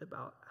hint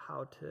about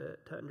how to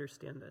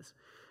understand this.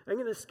 I'm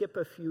going to skip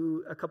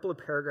a couple of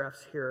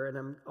paragraphs here,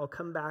 and I'll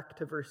come back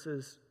to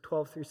verses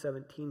 12 through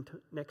 17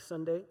 next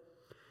Sunday.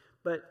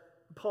 But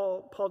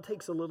Paul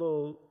takes a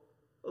little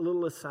a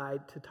little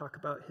aside to talk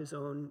about his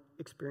own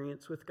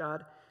experience with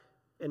God,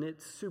 and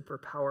it's super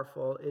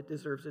powerful. It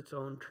deserves its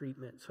own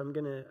treatment. So I'm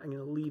gonna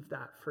leave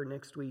that for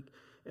next week,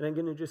 and I'm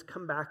gonna just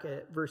come back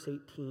at verse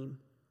 18.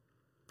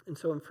 And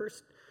so in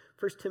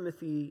First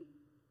Timothy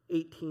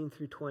 18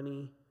 through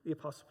 20, the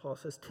Apostle Paul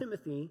says,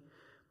 "Timothy,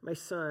 my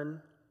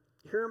son,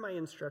 here are my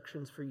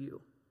instructions for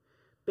you,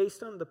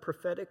 based on the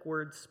prophetic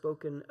words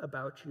spoken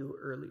about you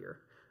earlier."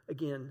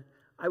 Again,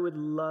 I would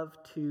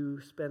love to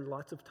spend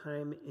lots of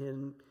time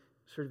in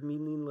sort of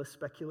meaningless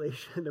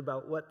speculation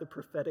about what the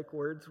prophetic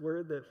words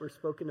were that were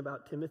spoken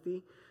about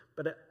Timothy,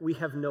 but we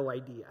have no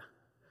idea.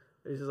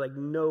 There's like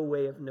no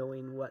way of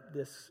knowing what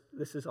this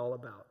is all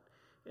about.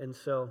 And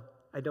so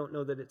I don't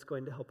know that it's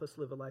going to help us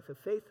live a life of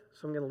faith,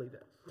 so I'm going to leave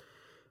it.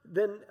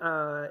 Then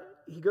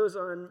he goes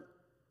on,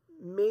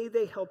 "May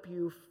they help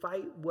you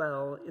fight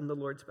well in the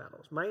Lord's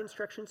battles. My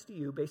instructions to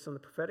you, based on the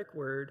prophetic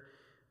word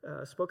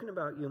spoken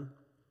about you,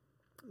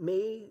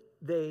 may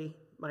they,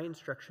 my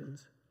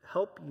instructions,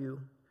 help you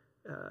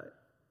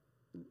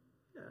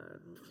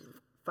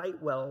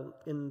fight well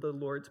in the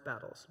Lord's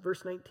battles."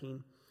 Verse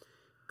 19,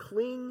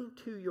 "Cling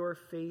to your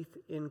faith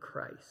in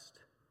Christ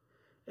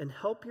and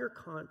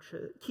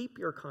keep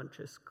your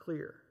conscience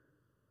clear.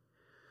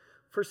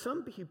 For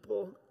some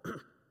people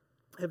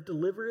have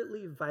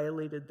deliberately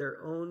violated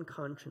their own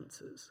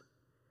consciences.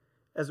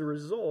 As a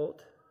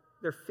result,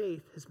 their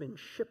faith has been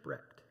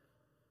shipwrecked.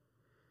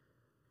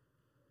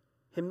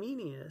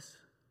 Hymenaeus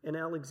and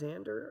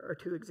Alexander are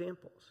two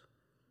examples.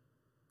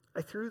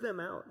 I threw them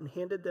out and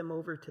handed them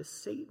over to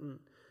Satan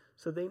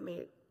so they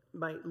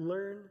might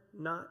learn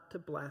not to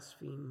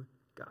blaspheme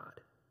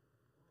God."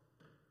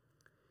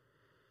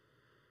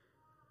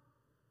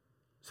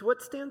 So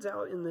what stands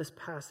out in this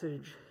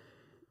passage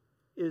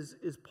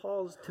is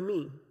Paul's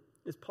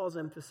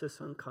emphasis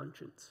on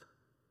conscience.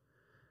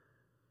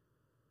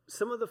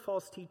 Some of the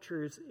false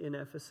teachers in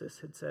Ephesus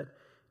had said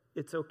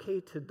it's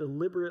okay to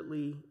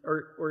deliberately,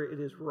 or it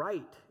is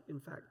right, in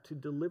fact, to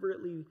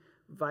deliberately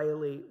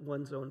violate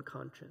one's own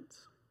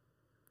conscience.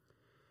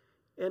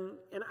 And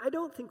I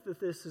don't think that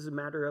this is a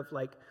matter of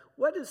like,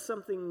 what is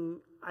something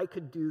I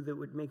could do that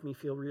would make me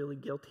feel really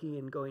guilty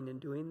in going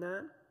and doing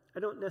that? I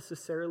don't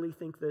necessarily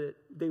think that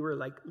they were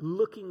like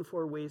looking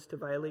for ways to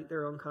violate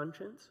their own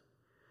conscience.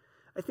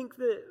 I think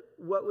that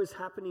what was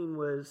happening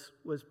was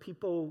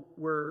people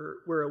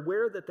were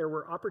aware that there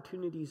were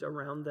opportunities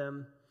around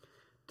them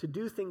to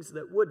do things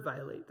that would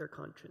violate their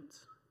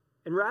conscience.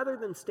 And rather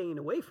than staying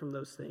away from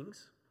those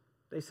things,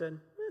 they said,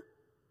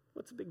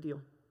 what's the big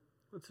deal?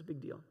 What's the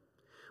big deal?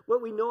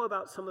 What we know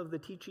about some of the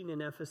teaching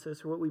in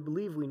Ephesus, or what we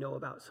believe we know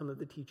about some of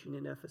the teaching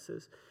in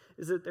Ephesus,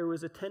 is that there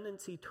was a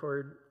tendency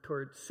toward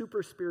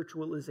super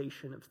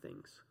spiritualization of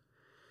things,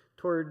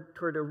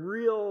 toward a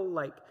real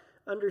like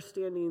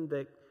understanding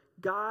that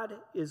God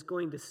is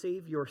going to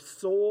save your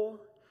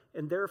soul,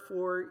 and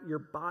therefore your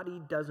body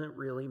doesn't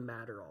really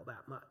matter all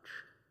that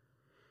much.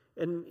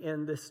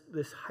 And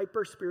this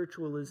hyper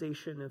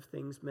spiritualization of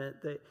things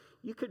meant that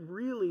you could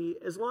really,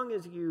 as long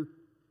as you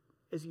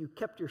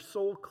kept your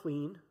soul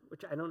clean,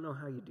 which I don't know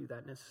how you do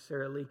that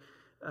necessarily,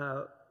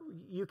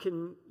 you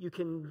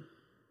can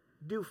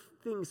do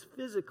things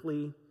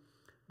physically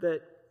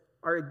that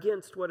are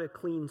against what a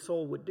clean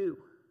soul would do.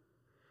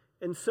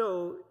 And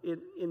so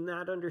in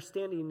that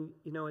understanding,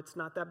 it's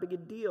not that big a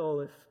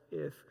deal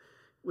if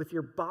with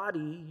your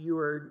body you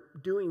are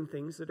doing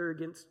things that are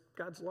against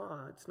God's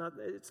law. It's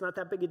not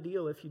that big a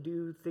deal if you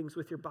do things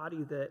with your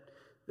body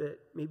that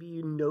maybe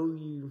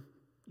you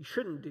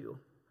shouldn't do.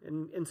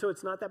 And so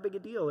it's not that big a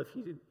deal if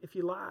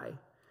you lie,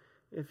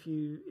 if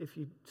you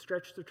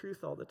stretch the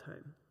truth all the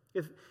time.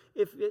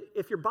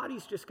 If your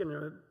body's just going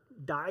to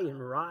die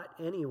and rot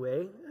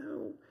anyway,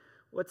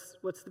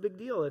 what's the big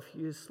deal if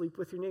you sleep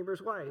with your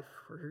neighbor's wife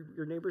or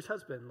your neighbor's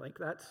husband? Like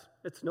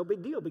it's no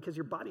big deal because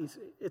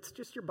it's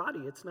just your body.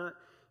 It's not,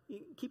 you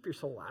keep your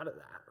soul out of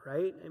that,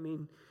 right? I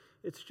mean,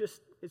 it's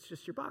just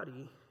your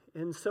body.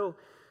 And so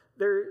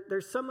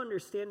there's some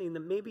understanding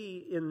that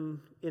maybe in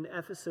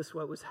Ephesus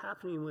what was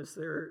happening was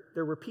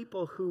there were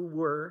people who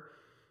were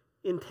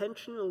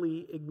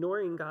intentionally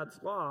ignoring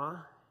God's law,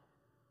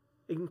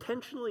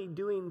 intentionally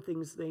doing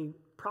things they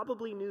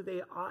probably knew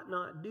they ought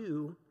not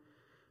do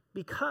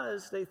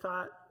because they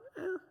thought,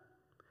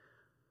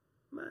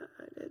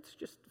 it's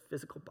just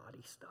physical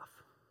body stuff.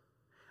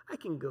 I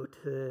can go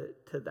to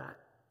that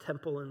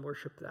temple and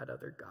worship that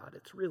other god.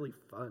 It's really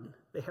fun.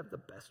 They have the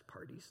best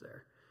parties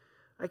there.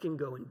 I can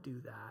go and do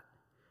that.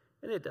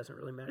 And it doesn't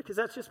really matter because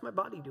that's just my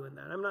body doing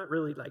that. I'm not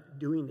really like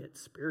doing it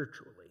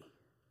spiritually.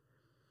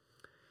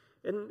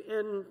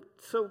 And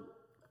so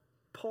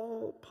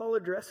Paul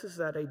addresses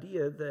that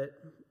idea that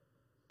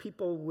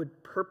people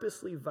would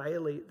purposely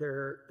violate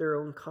their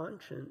own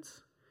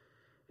conscience.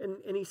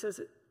 And he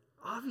says,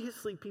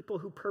 obviously people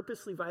who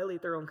purposely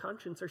violate their own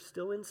conscience are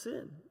still in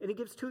sin. And he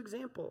gives two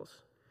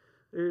examples.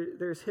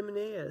 There's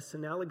Hymenaeus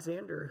and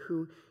Alexander,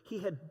 who he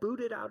had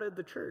booted out of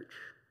the church.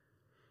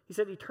 He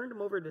said he turned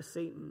them over to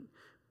Satan.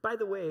 By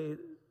the way,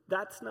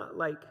 that's not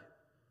like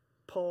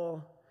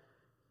Paul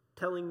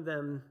telling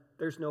them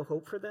there's no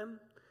hope for them.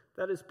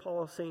 That is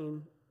Paul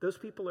saying those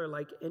people are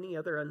like any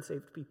other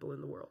unsaved people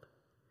in the world.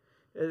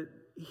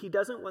 He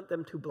doesn't want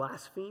them to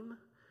blaspheme.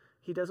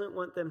 He doesn't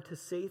want them to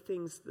say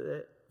things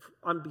that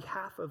on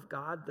behalf of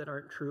God that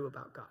aren't true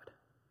about God.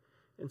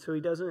 And so he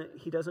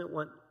doesn't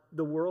want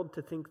the world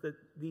to think that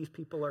these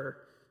people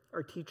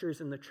are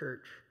teachers in the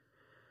church.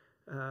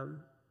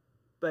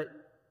 But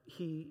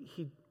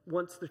he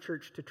wants the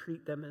church to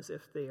treat them as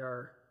if they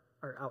are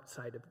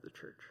outside of the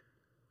church.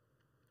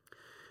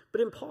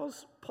 But in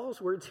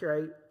Paul's words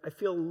here, I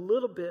feel a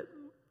little bit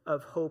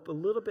of hope, a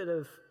little bit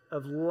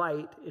of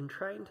light in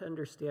trying to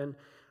understand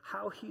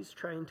how he's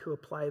trying to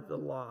apply the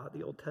law,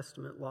 the Old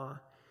Testament law,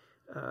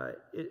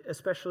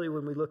 especially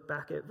when we look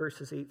back at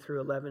verses 8 through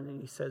 11 and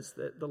he says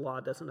that the law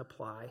doesn't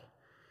apply.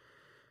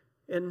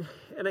 And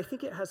I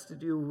think it has to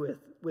do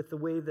with the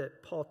way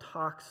that Paul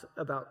talks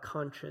about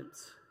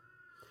conscience.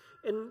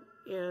 And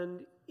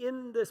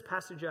in this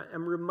passage,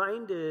 I'm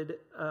reminded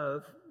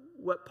of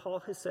what Paul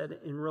has said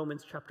in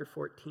Romans chapter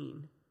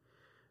 14.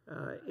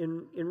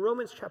 In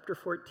Romans chapter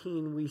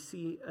 14, we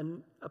see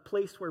a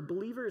place where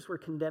believers were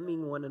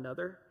condemning one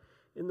another.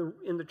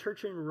 In the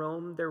church in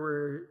Rome, there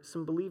were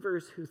some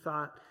believers who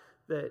thought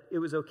that it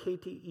was okay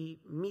to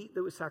eat meat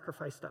that was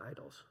sacrificed to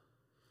idols.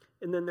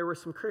 And then there were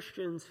some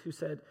Christians who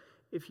said,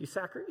 if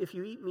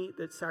you eat meat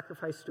that's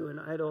sacrificed to an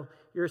idol,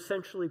 you're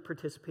essentially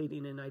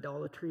participating in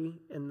idolatry,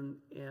 and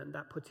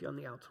that puts you on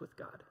the outs with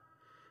God.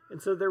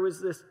 And so there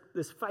was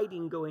this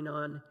fighting going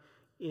on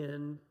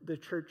in the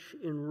church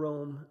in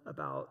Rome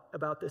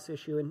about this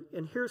issue.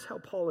 And here's how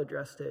Paul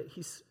addressed it.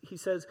 He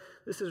says,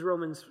 this is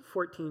Romans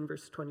 14,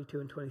 verses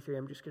 22 and 23.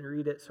 I'm just going to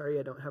read it. Sorry,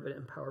 I don't have it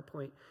in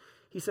PowerPoint.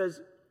 He says,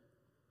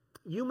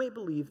 "You may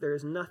believe there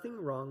is nothing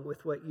wrong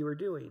with what you are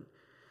doing,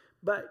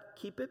 but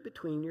keep it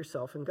between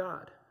yourself and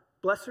God.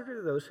 Blessed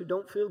are those who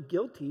don't feel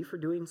guilty for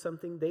doing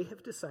something they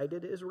have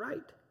decided is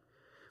right.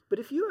 But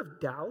if you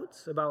have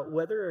doubts about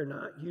whether or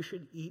not you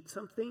should eat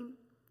something,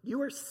 you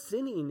are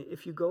sinning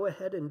if you go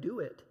ahead and do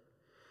it.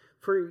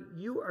 For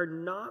you are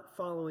not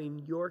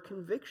following your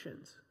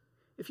convictions.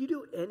 If you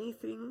do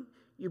anything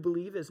you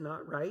believe is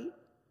not right,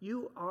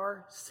 you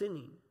are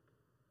sinning."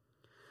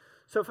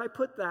 So if I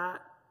put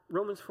that,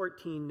 Romans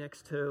 14,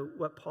 next to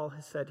what Paul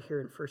has said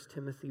here in 1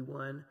 Timothy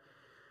 1,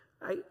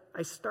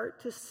 I start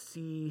to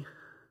see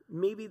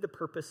maybe the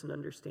purpose and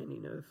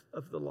understanding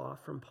of the law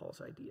from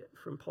Paul's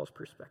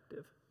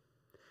perspective.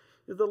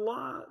 The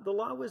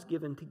law was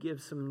given to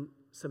give some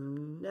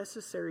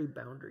necessary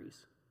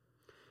boundaries.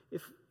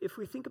 If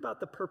we think about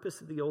the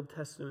purpose of the Old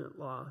Testament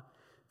law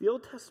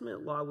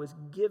was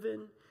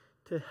given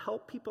to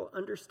help people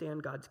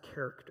understand God's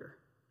character.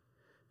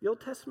 The Old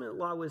Testament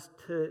law was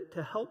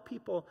to help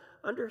people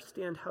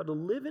understand how to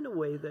live in a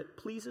way that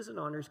pleases and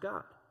honors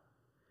God.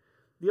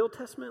 The Old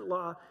Testament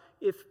law,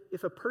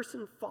 if a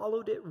person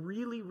followed it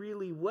really,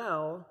 really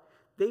well,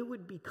 they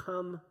would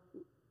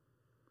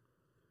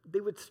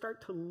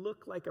start to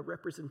look like a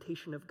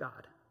representation of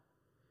God.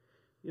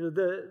 You know,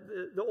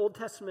 the Old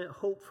Testament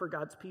hope for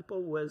God's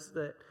people was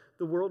that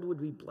the world would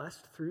be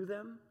blessed through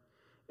them.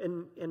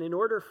 And in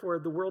order for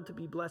the world to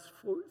be blessed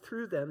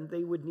through them,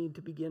 they would need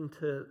to begin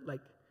to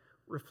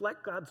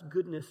reflect God's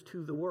goodness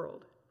to the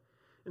world.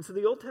 And so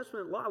the Old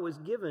Testament law was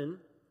given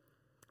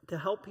to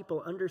help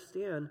people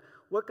understand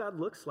what God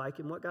looks like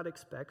and what God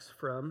expects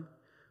from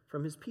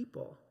his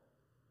people.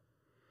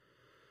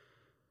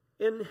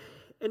 And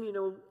you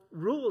know,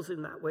 rules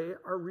in that way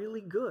are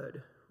really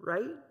good,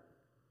 right?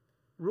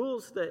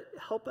 Rules that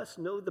help us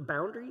know the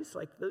boundaries,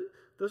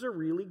 those are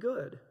really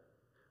good.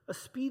 A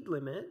speed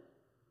limit,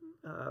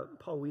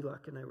 Paul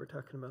Wheelock and I were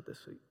talking about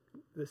this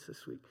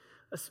week.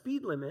 A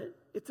speed limit,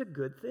 it's a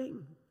good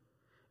thing.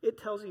 It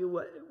tells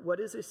you what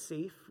is a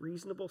safe,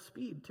 reasonable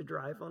speed to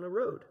drive on a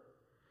road.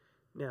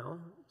 Now,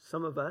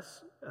 some of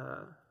us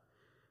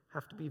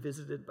have to be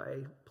visited by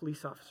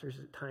police officers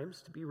at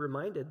times to be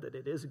reminded that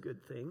it is a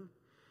good thing.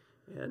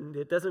 And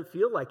it doesn't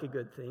feel like a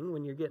good thing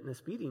when you're getting a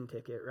speeding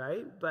ticket,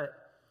 right? But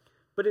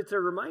it's a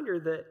reminder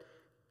that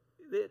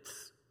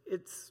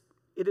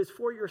it is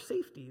for your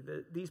safety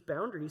that these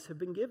boundaries have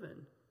been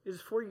given. It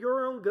is for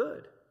your own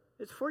good.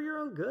 It's for your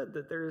own good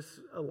that there's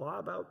a law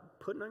about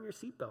putting on your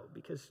seatbelt,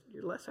 because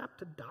you're less apt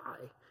to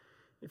die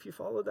if you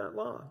follow that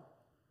law.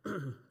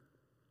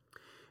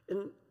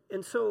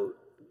 And so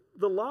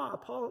the law,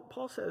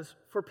 Paul says,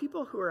 for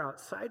people who are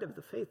outside of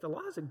the faith, the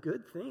law is a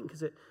good thing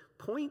because it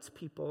points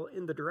people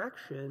in the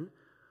direction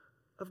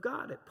of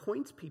God. It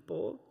points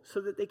people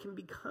so that they can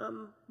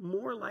become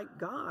more like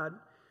God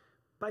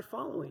by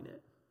following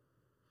it.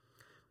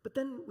 But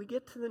then we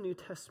get to the New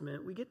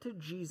Testament, we get to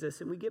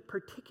Jesus, and we get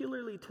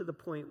particularly to the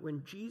point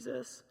when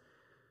Jesus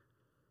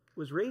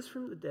was raised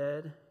from the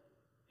dead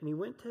and he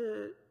went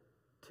to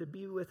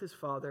be with his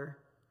Father,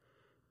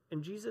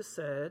 and Jesus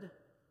said,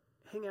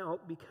 hang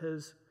out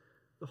because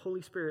the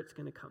Holy Spirit's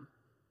going to come.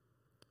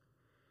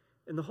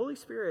 And the Holy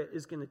Spirit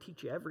is going to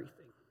teach you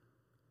everything.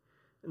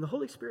 And the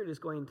Holy Spirit is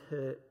going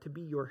to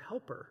be your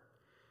helper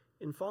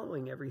in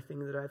following everything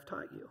that I've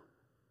taught you.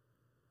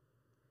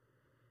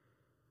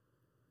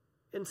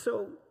 And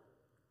so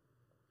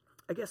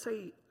I guess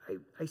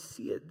I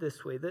see it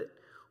this way, that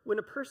when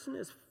a person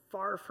is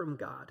far from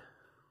God,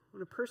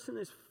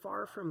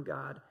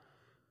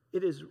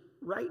 it is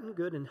right and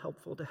good and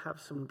helpful to have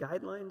some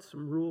guidelines,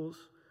 some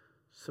rules,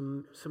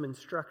 some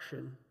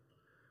instruction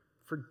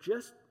for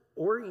just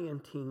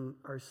orienting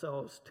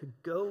ourselves to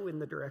go in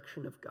the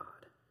direction of God.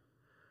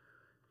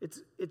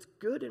 It's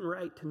good and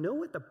right to know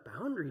what the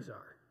boundaries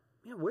are.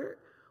 Man,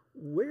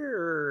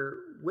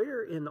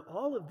 where in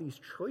all of these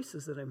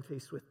choices that I'm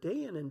faced with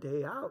day in and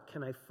day out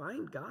can I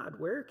find God?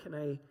 Where can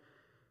I?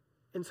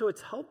 And so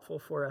it's helpful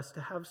for us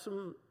to have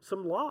some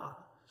law,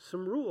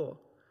 some rule,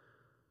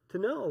 to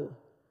know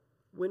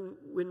when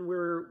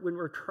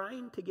we're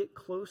trying to get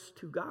close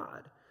to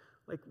God,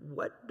 like,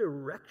 what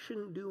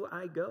direction do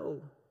I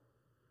go?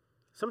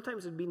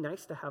 Sometimes it'd be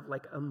nice to have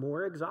like a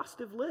more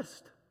exhaustive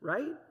list,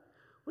 right?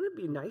 Wouldn't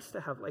it be nice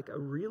to have like a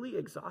really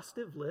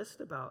exhaustive list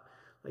about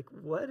like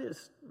what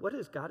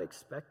does God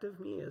expect of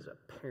me as a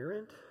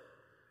parent?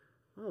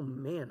 Oh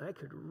man, I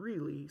could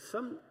really,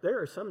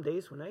 there are some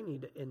days when I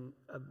need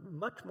a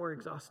much more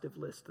exhaustive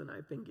list than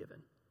I've been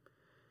given.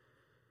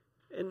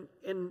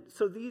 And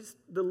so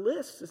the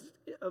lists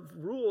of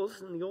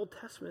rules in the Old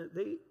Testament,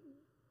 they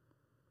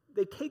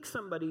take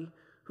somebody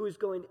who is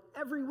going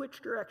every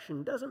which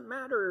direction, doesn't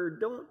matter,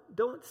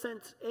 don't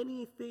sense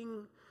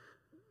anything.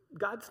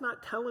 God's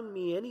not telling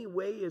me any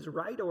way is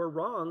right or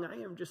wrong.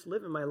 I am just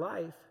living my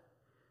life.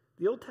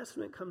 The Old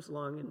Testament comes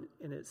along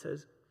and it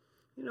says,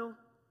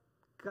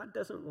 God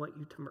doesn't want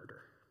you to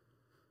murder.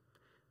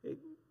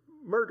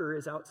 Murder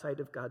is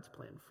outside of God's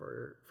plan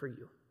for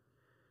you.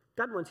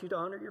 God wants you to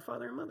honor your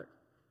father and mother.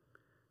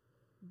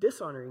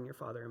 Dishonoring your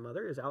father and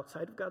mother is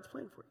outside of God's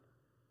plan for you.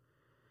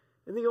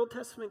 And the Old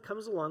Testament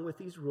comes along with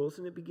these rules,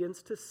 and it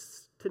begins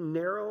to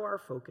narrow our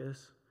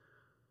focus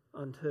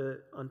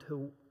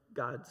onto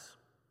God's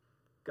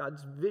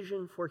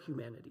vision for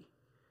humanity.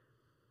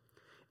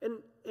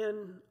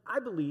 And I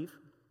believe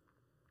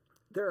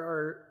there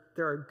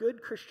are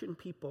good Christian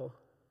people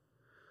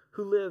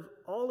who live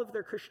all of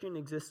their Christian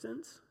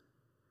existence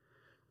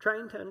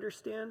trying to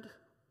understand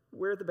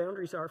where the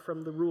boundaries are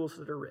from the rules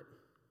that are written.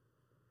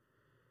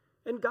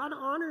 And God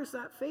honors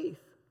that faith.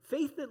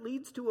 Faith that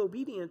leads to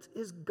obedience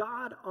is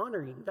God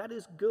honoring. That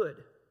is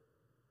good.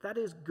 That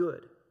is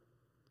good.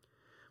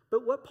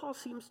 But what Paul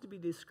seems to be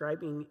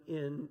describing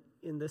in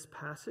this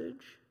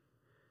passage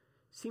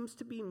seems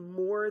to be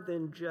more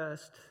than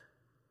just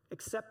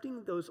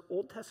accepting those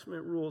Old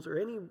Testament rules or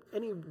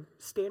any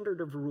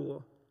standard of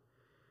rule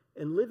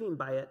and living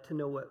by it to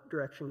know what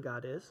direction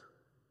God is.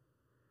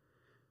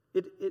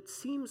 It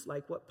seems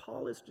like what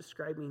Paul is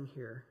describing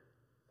here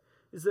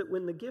is that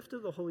when the gift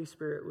of the Holy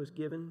Spirit was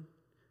given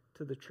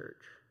to the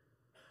church,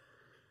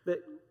 that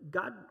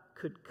God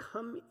could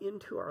come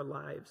into our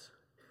lives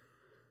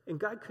and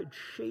God could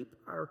shape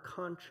our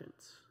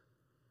conscience.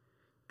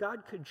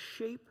 God could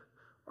shape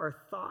our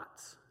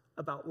thoughts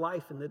about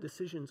life and the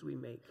decisions we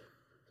make.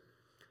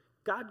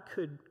 God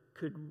could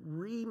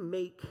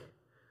remake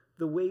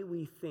the way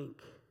we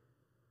think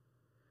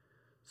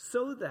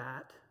so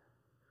that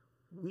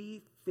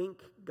we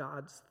think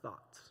God's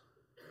thoughts,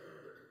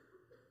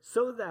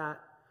 so that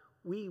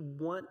we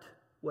want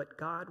what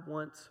God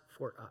wants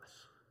for us,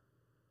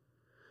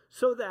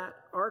 so that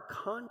our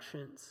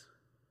conscience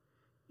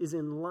is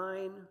in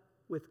line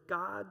with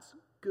God's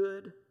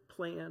good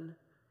plan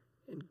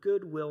and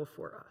good will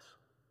for us.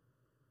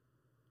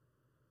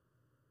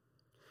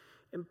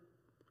 And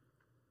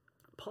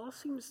Paul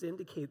seems to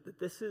indicate that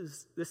this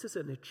is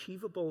an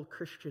achievable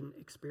Christian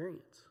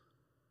experience.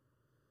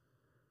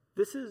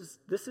 This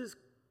is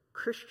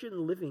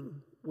Christian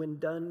living when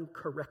done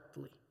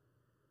correctly.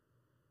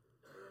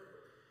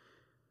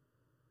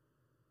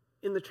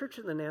 In the Church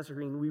of the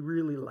Nazarene, we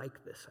really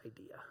like this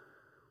idea.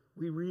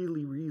 We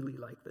really, really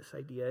like this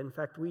idea. In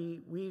fact,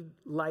 we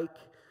like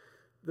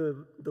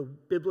the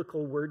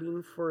biblical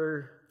wording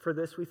for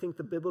this. We think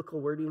the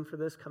biblical wording for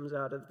this comes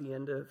out of the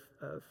end of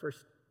 1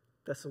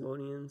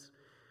 Thessalonians.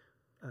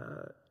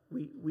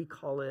 We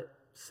call it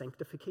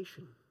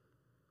sanctification.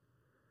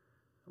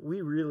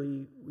 We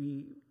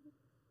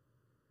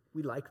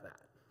like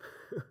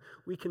that.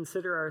 We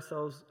consider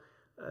ourselves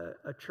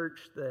a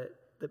church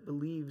that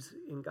believes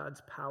in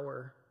God's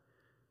power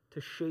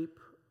to shape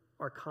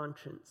our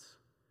conscience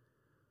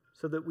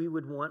so that we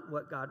would want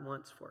what God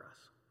wants for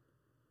us.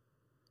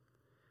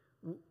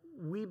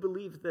 We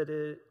believe that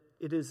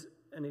it is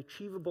an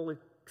achievable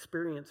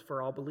experience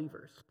for all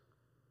believers.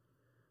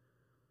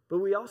 But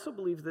we also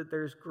believe that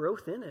there's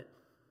growth in it.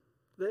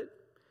 That,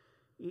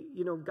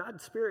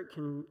 God's Spirit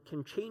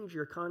can change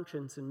your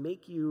conscience and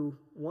make you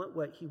want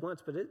what He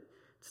wants, but it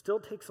still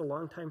takes a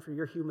long time for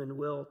your human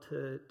will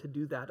to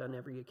do that on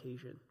every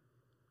occasion.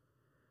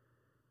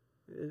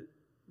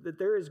 That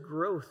there is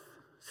growth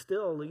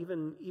still,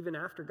 even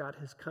after God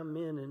has come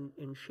in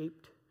and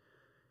shaped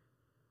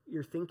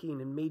your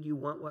thinking and made you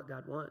want what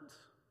God wants.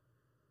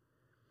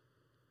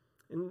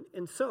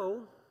 And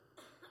so,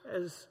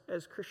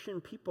 as Christian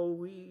people,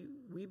 we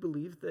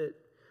believe that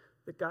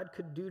God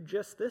could do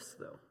just this,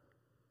 though.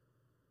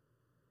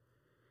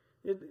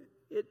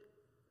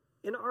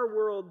 In our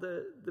world,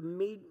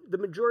 the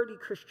majority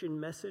Christian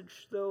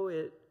message, though,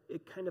 it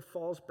kind of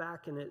falls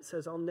back and it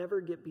says, I'll never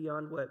get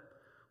beyond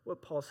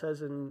what Paul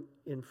says in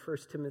 1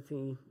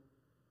 Timothy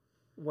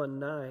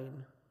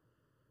 1:9.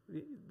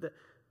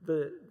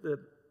 The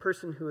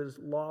person who is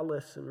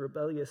lawless and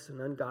rebellious and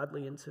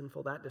ungodly and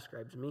sinful, that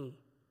describes me.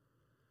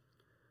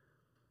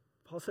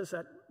 Paul says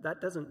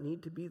that doesn't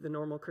need to be the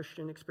normal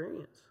Christian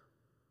experience.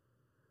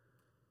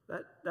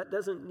 That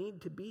doesn't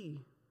need to be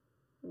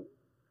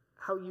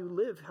how you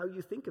live, how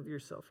you think of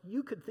yourself.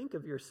 You could think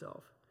of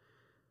yourself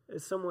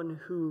as someone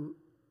who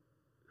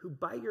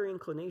by your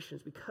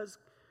inclinations, because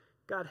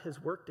God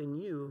has worked in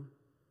you,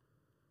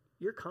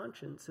 your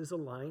conscience is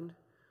aligned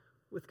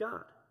with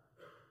God.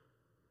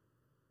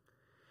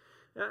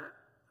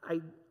 I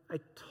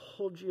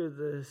told you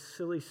the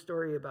silly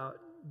story about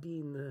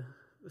Dean,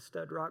 the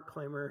stud rock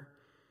climber,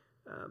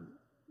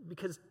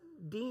 because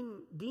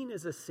Dean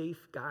is a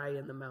safe guy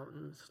in the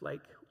mountains.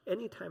 Like,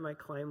 anytime I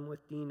climb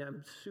with Dean,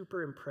 I'm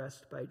super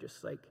impressed by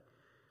just like,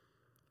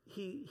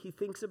 he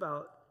thinks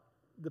about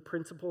the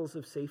principles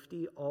of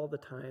safety all the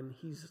time.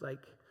 He's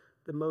like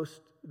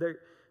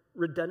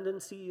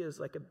redundancy is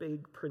like a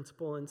big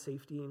principle in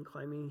safety and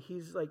climbing.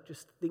 He's like,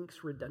 just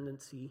thinks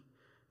redundancy.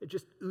 It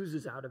just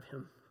oozes out of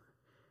him.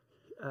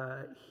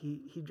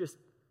 He just,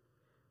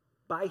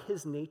 by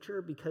his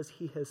nature, because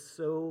he has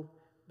so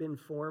been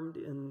formed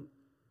in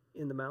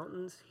the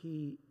mountains,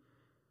 he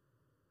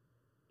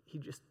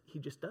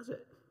just does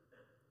it.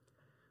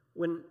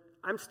 When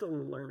I'm still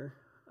a learner,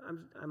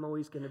 I'm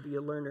always going to be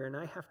a learner, and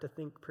I have to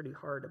think pretty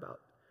hard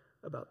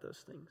about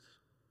those things.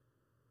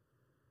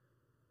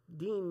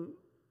 Dean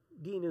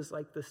is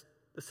like the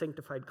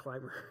sanctified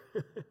climber.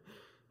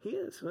 He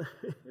is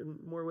in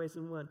more ways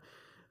than one.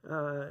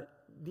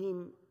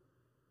 Dean,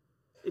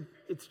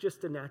 it's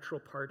just a natural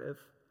part of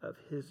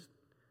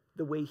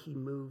the way he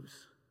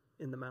moves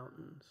in the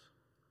mountains.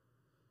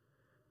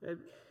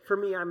 For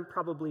me, I'm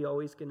probably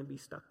always going to be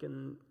stuck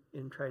in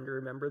trying to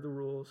remember the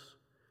rules,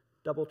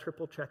 double,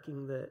 triple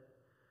checking that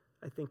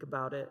I think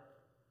about it,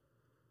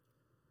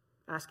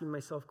 asking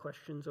myself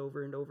questions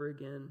over and over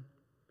again,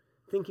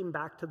 thinking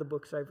back to the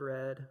books I've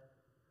read,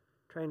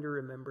 trying to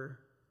remember.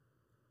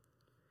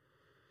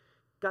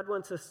 God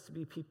wants us to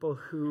be people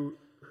who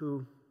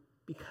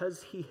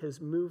because he has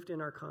moved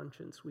in our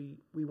conscience, we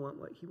want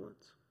what he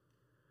wants.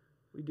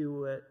 We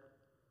do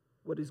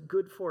what is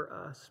good for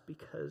us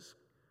because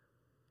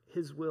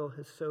his will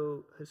has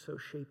so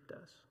shaped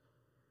us.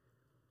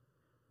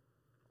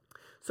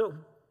 So,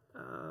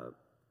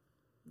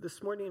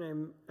 this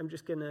morning I'm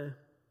just going to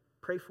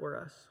pray for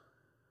us.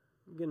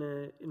 I'm going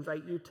to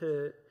invite you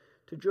to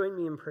join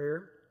me in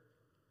prayer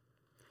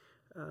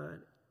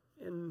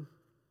and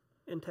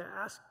to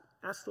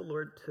ask the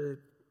Lord to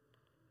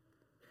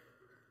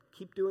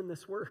keep doing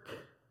this work,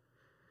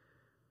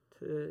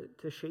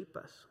 to shape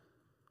us,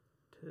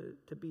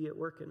 to be at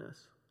work in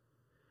us,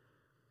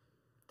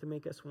 to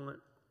make us want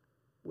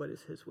what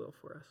is his will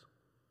for us.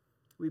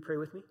 Will you pray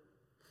with me?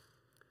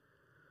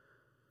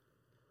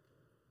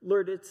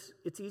 Lord,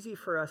 it's easy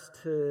for us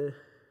to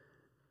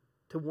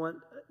want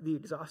the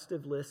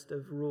exhaustive list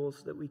of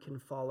rules that we can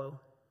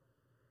follow.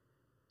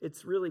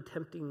 It's really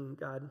tempting,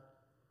 God,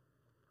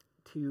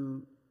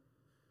 to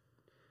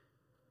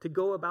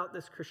go about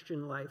this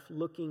Christian life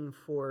looking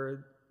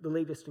for the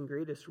latest and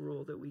greatest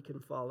rule that we can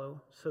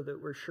follow so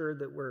that we're sure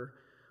that we're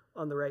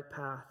on the right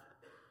path.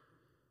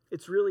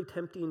 It's really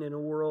tempting in a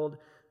world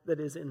that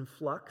is in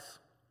flux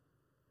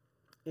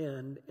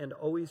and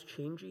always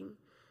changing.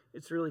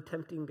 It's really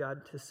tempting,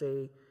 God, to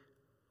say,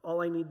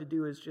 all I need to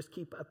do is just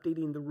keep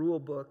updating the rule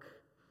book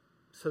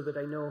so that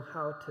I know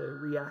how to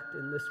react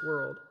in this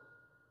world.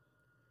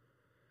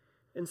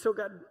 And so,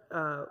 God,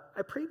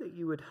 I pray that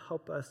you would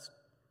help us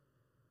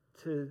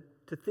to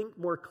think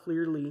more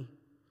clearly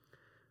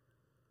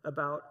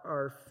about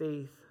our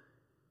faith,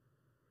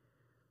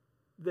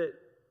 that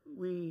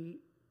we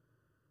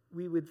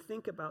would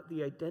think about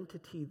the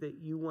identity that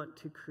you want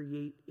to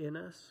create in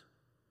us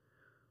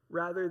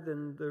rather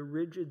than the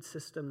rigid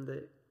system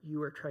that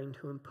you are trying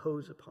to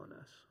impose upon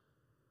us.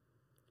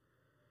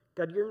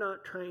 God, you're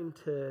not trying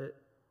to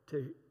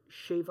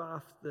shave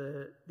off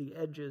the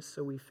edges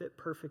so we fit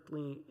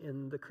perfectly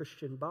in the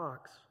Christian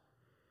box.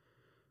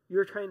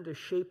 You're trying to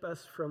shape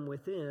us from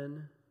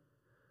within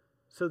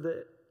so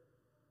that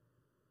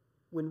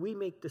when we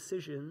make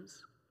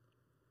decisions,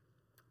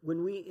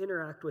 when we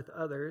interact with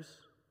others,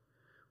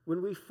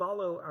 when we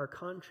follow our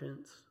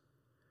conscience,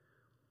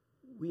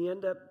 we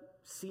end up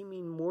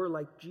seeming more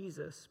like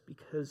Jesus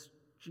because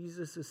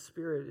Jesus'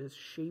 Spirit is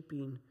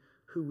shaping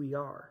who we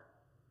are.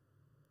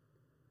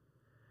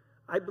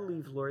 I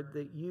believe, Lord,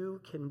 that you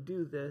can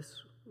do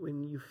this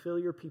when you fill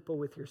your people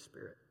with your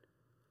Spirit.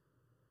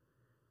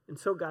 And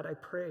so, God, I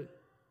pray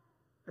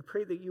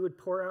that you would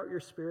pour out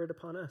your Spirit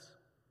upon us.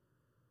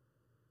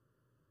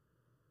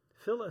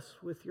 Fill us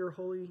with your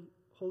Holy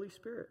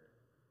Spirit.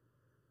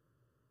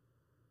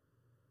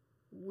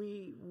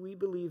 We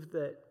believe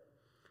that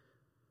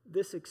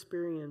this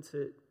experience,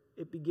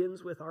 it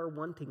begins with our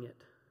wanting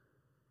it.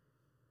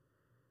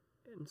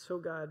 And so,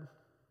 God,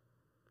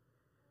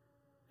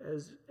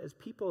 as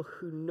people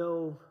who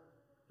know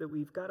that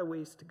we've got a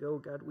ways to go,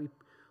 God,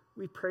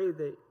 we pray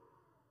that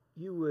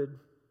you would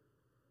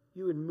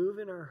move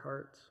in our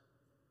hearts,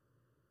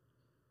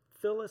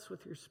 fill us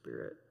with your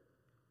Spirit,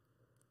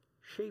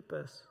 shape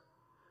us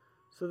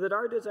so that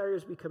our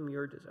desires become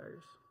your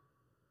desires,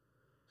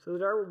 so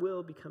that our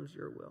will becomes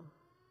your will,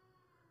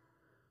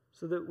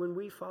 so that when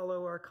we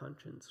follow our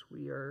conscience,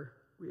 we are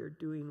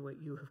doing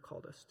what you have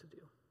called us to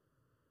do.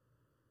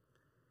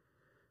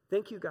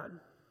 Thank you, God,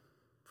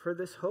 for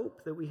this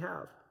hope that we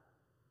have,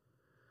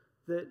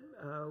 that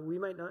we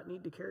might not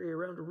need to carry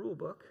around a rule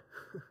book,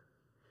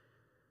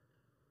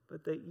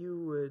 but that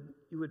you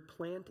would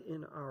plant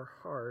in our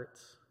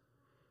hearts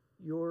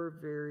your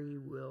very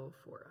will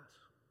for us.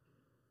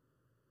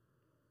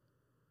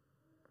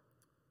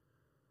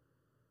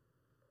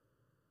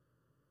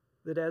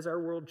 That as our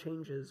world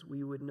changes,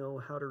 we would know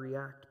how to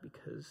react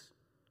because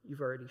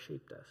you've already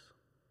shaped us.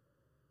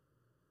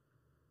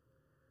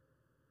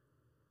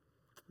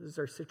 As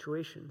our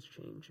situations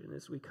change and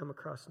as we come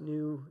across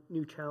new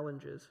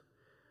challenges,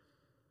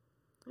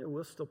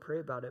 we'll still pray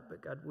about it,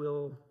 but God,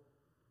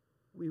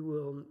 we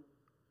will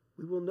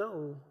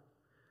know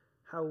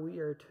how we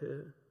are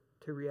to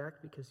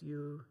react because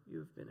you've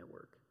been at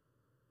work.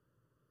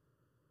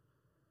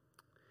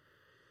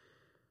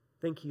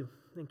 Thank you,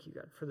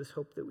 God, for this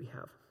hope that we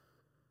have.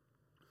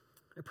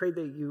 I pray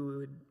that you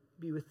would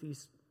be with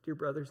these dear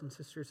brothers and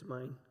sisters of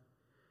mine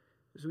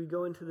as we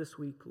go into this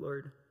week,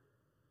 Lord.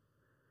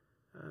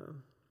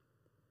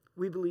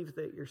 We believe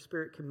that your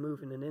Spirit can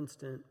move in an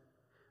instant,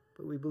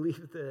 but we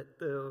believe that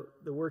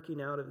the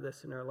working out of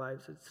this in our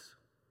lives,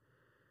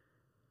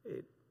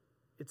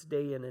 it's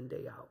day in and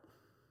day out.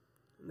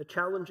 And the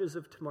challenges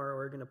of tomorrow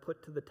are going to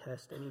put to the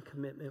test any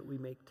commitment we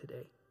make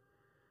today.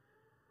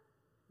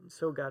 And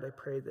so, God, I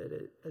pray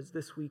that as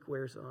this week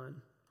wears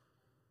on,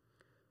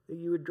 that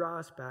you would draw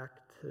us back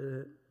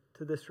to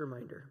this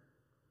reminder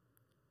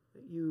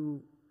that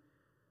you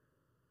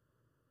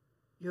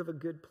have a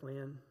good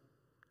plan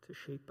to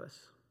shape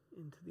us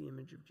into the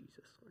image of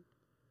Jesus, Lord.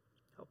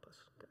 Help us,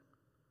 God.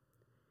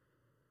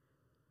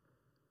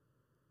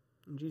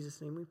 In Jesus'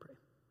 name we pray.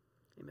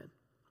 Amen.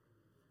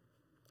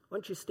 Why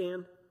don't you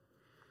stand?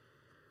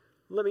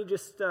 Let me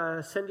just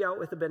send you out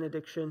with a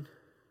benediction.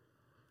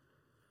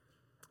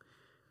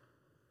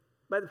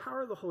 By the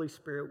power of the Holy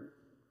Spirit,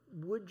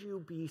 would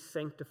you be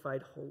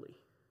sanctified holy?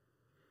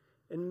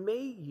 And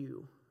may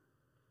you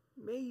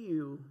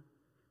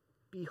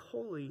be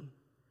holy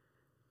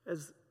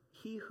as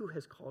he who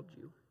has called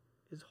you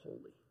is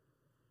holy.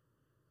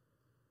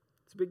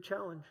 It's a big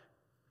challenge.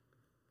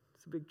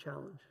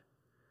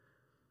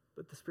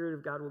 But the Spirit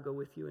of God will go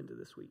with you into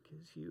this week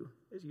as you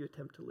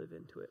attempt to live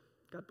into it.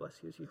 God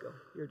bless you as you go.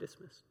 You're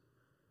dismissed.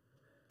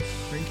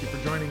 Thank you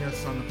for joining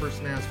us on the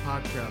First Naz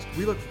podcast.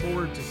 We look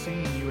forward to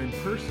seeing you in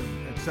person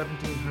at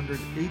 1700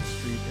 8th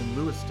Street in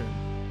Lewiston.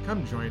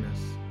 Come join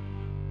us.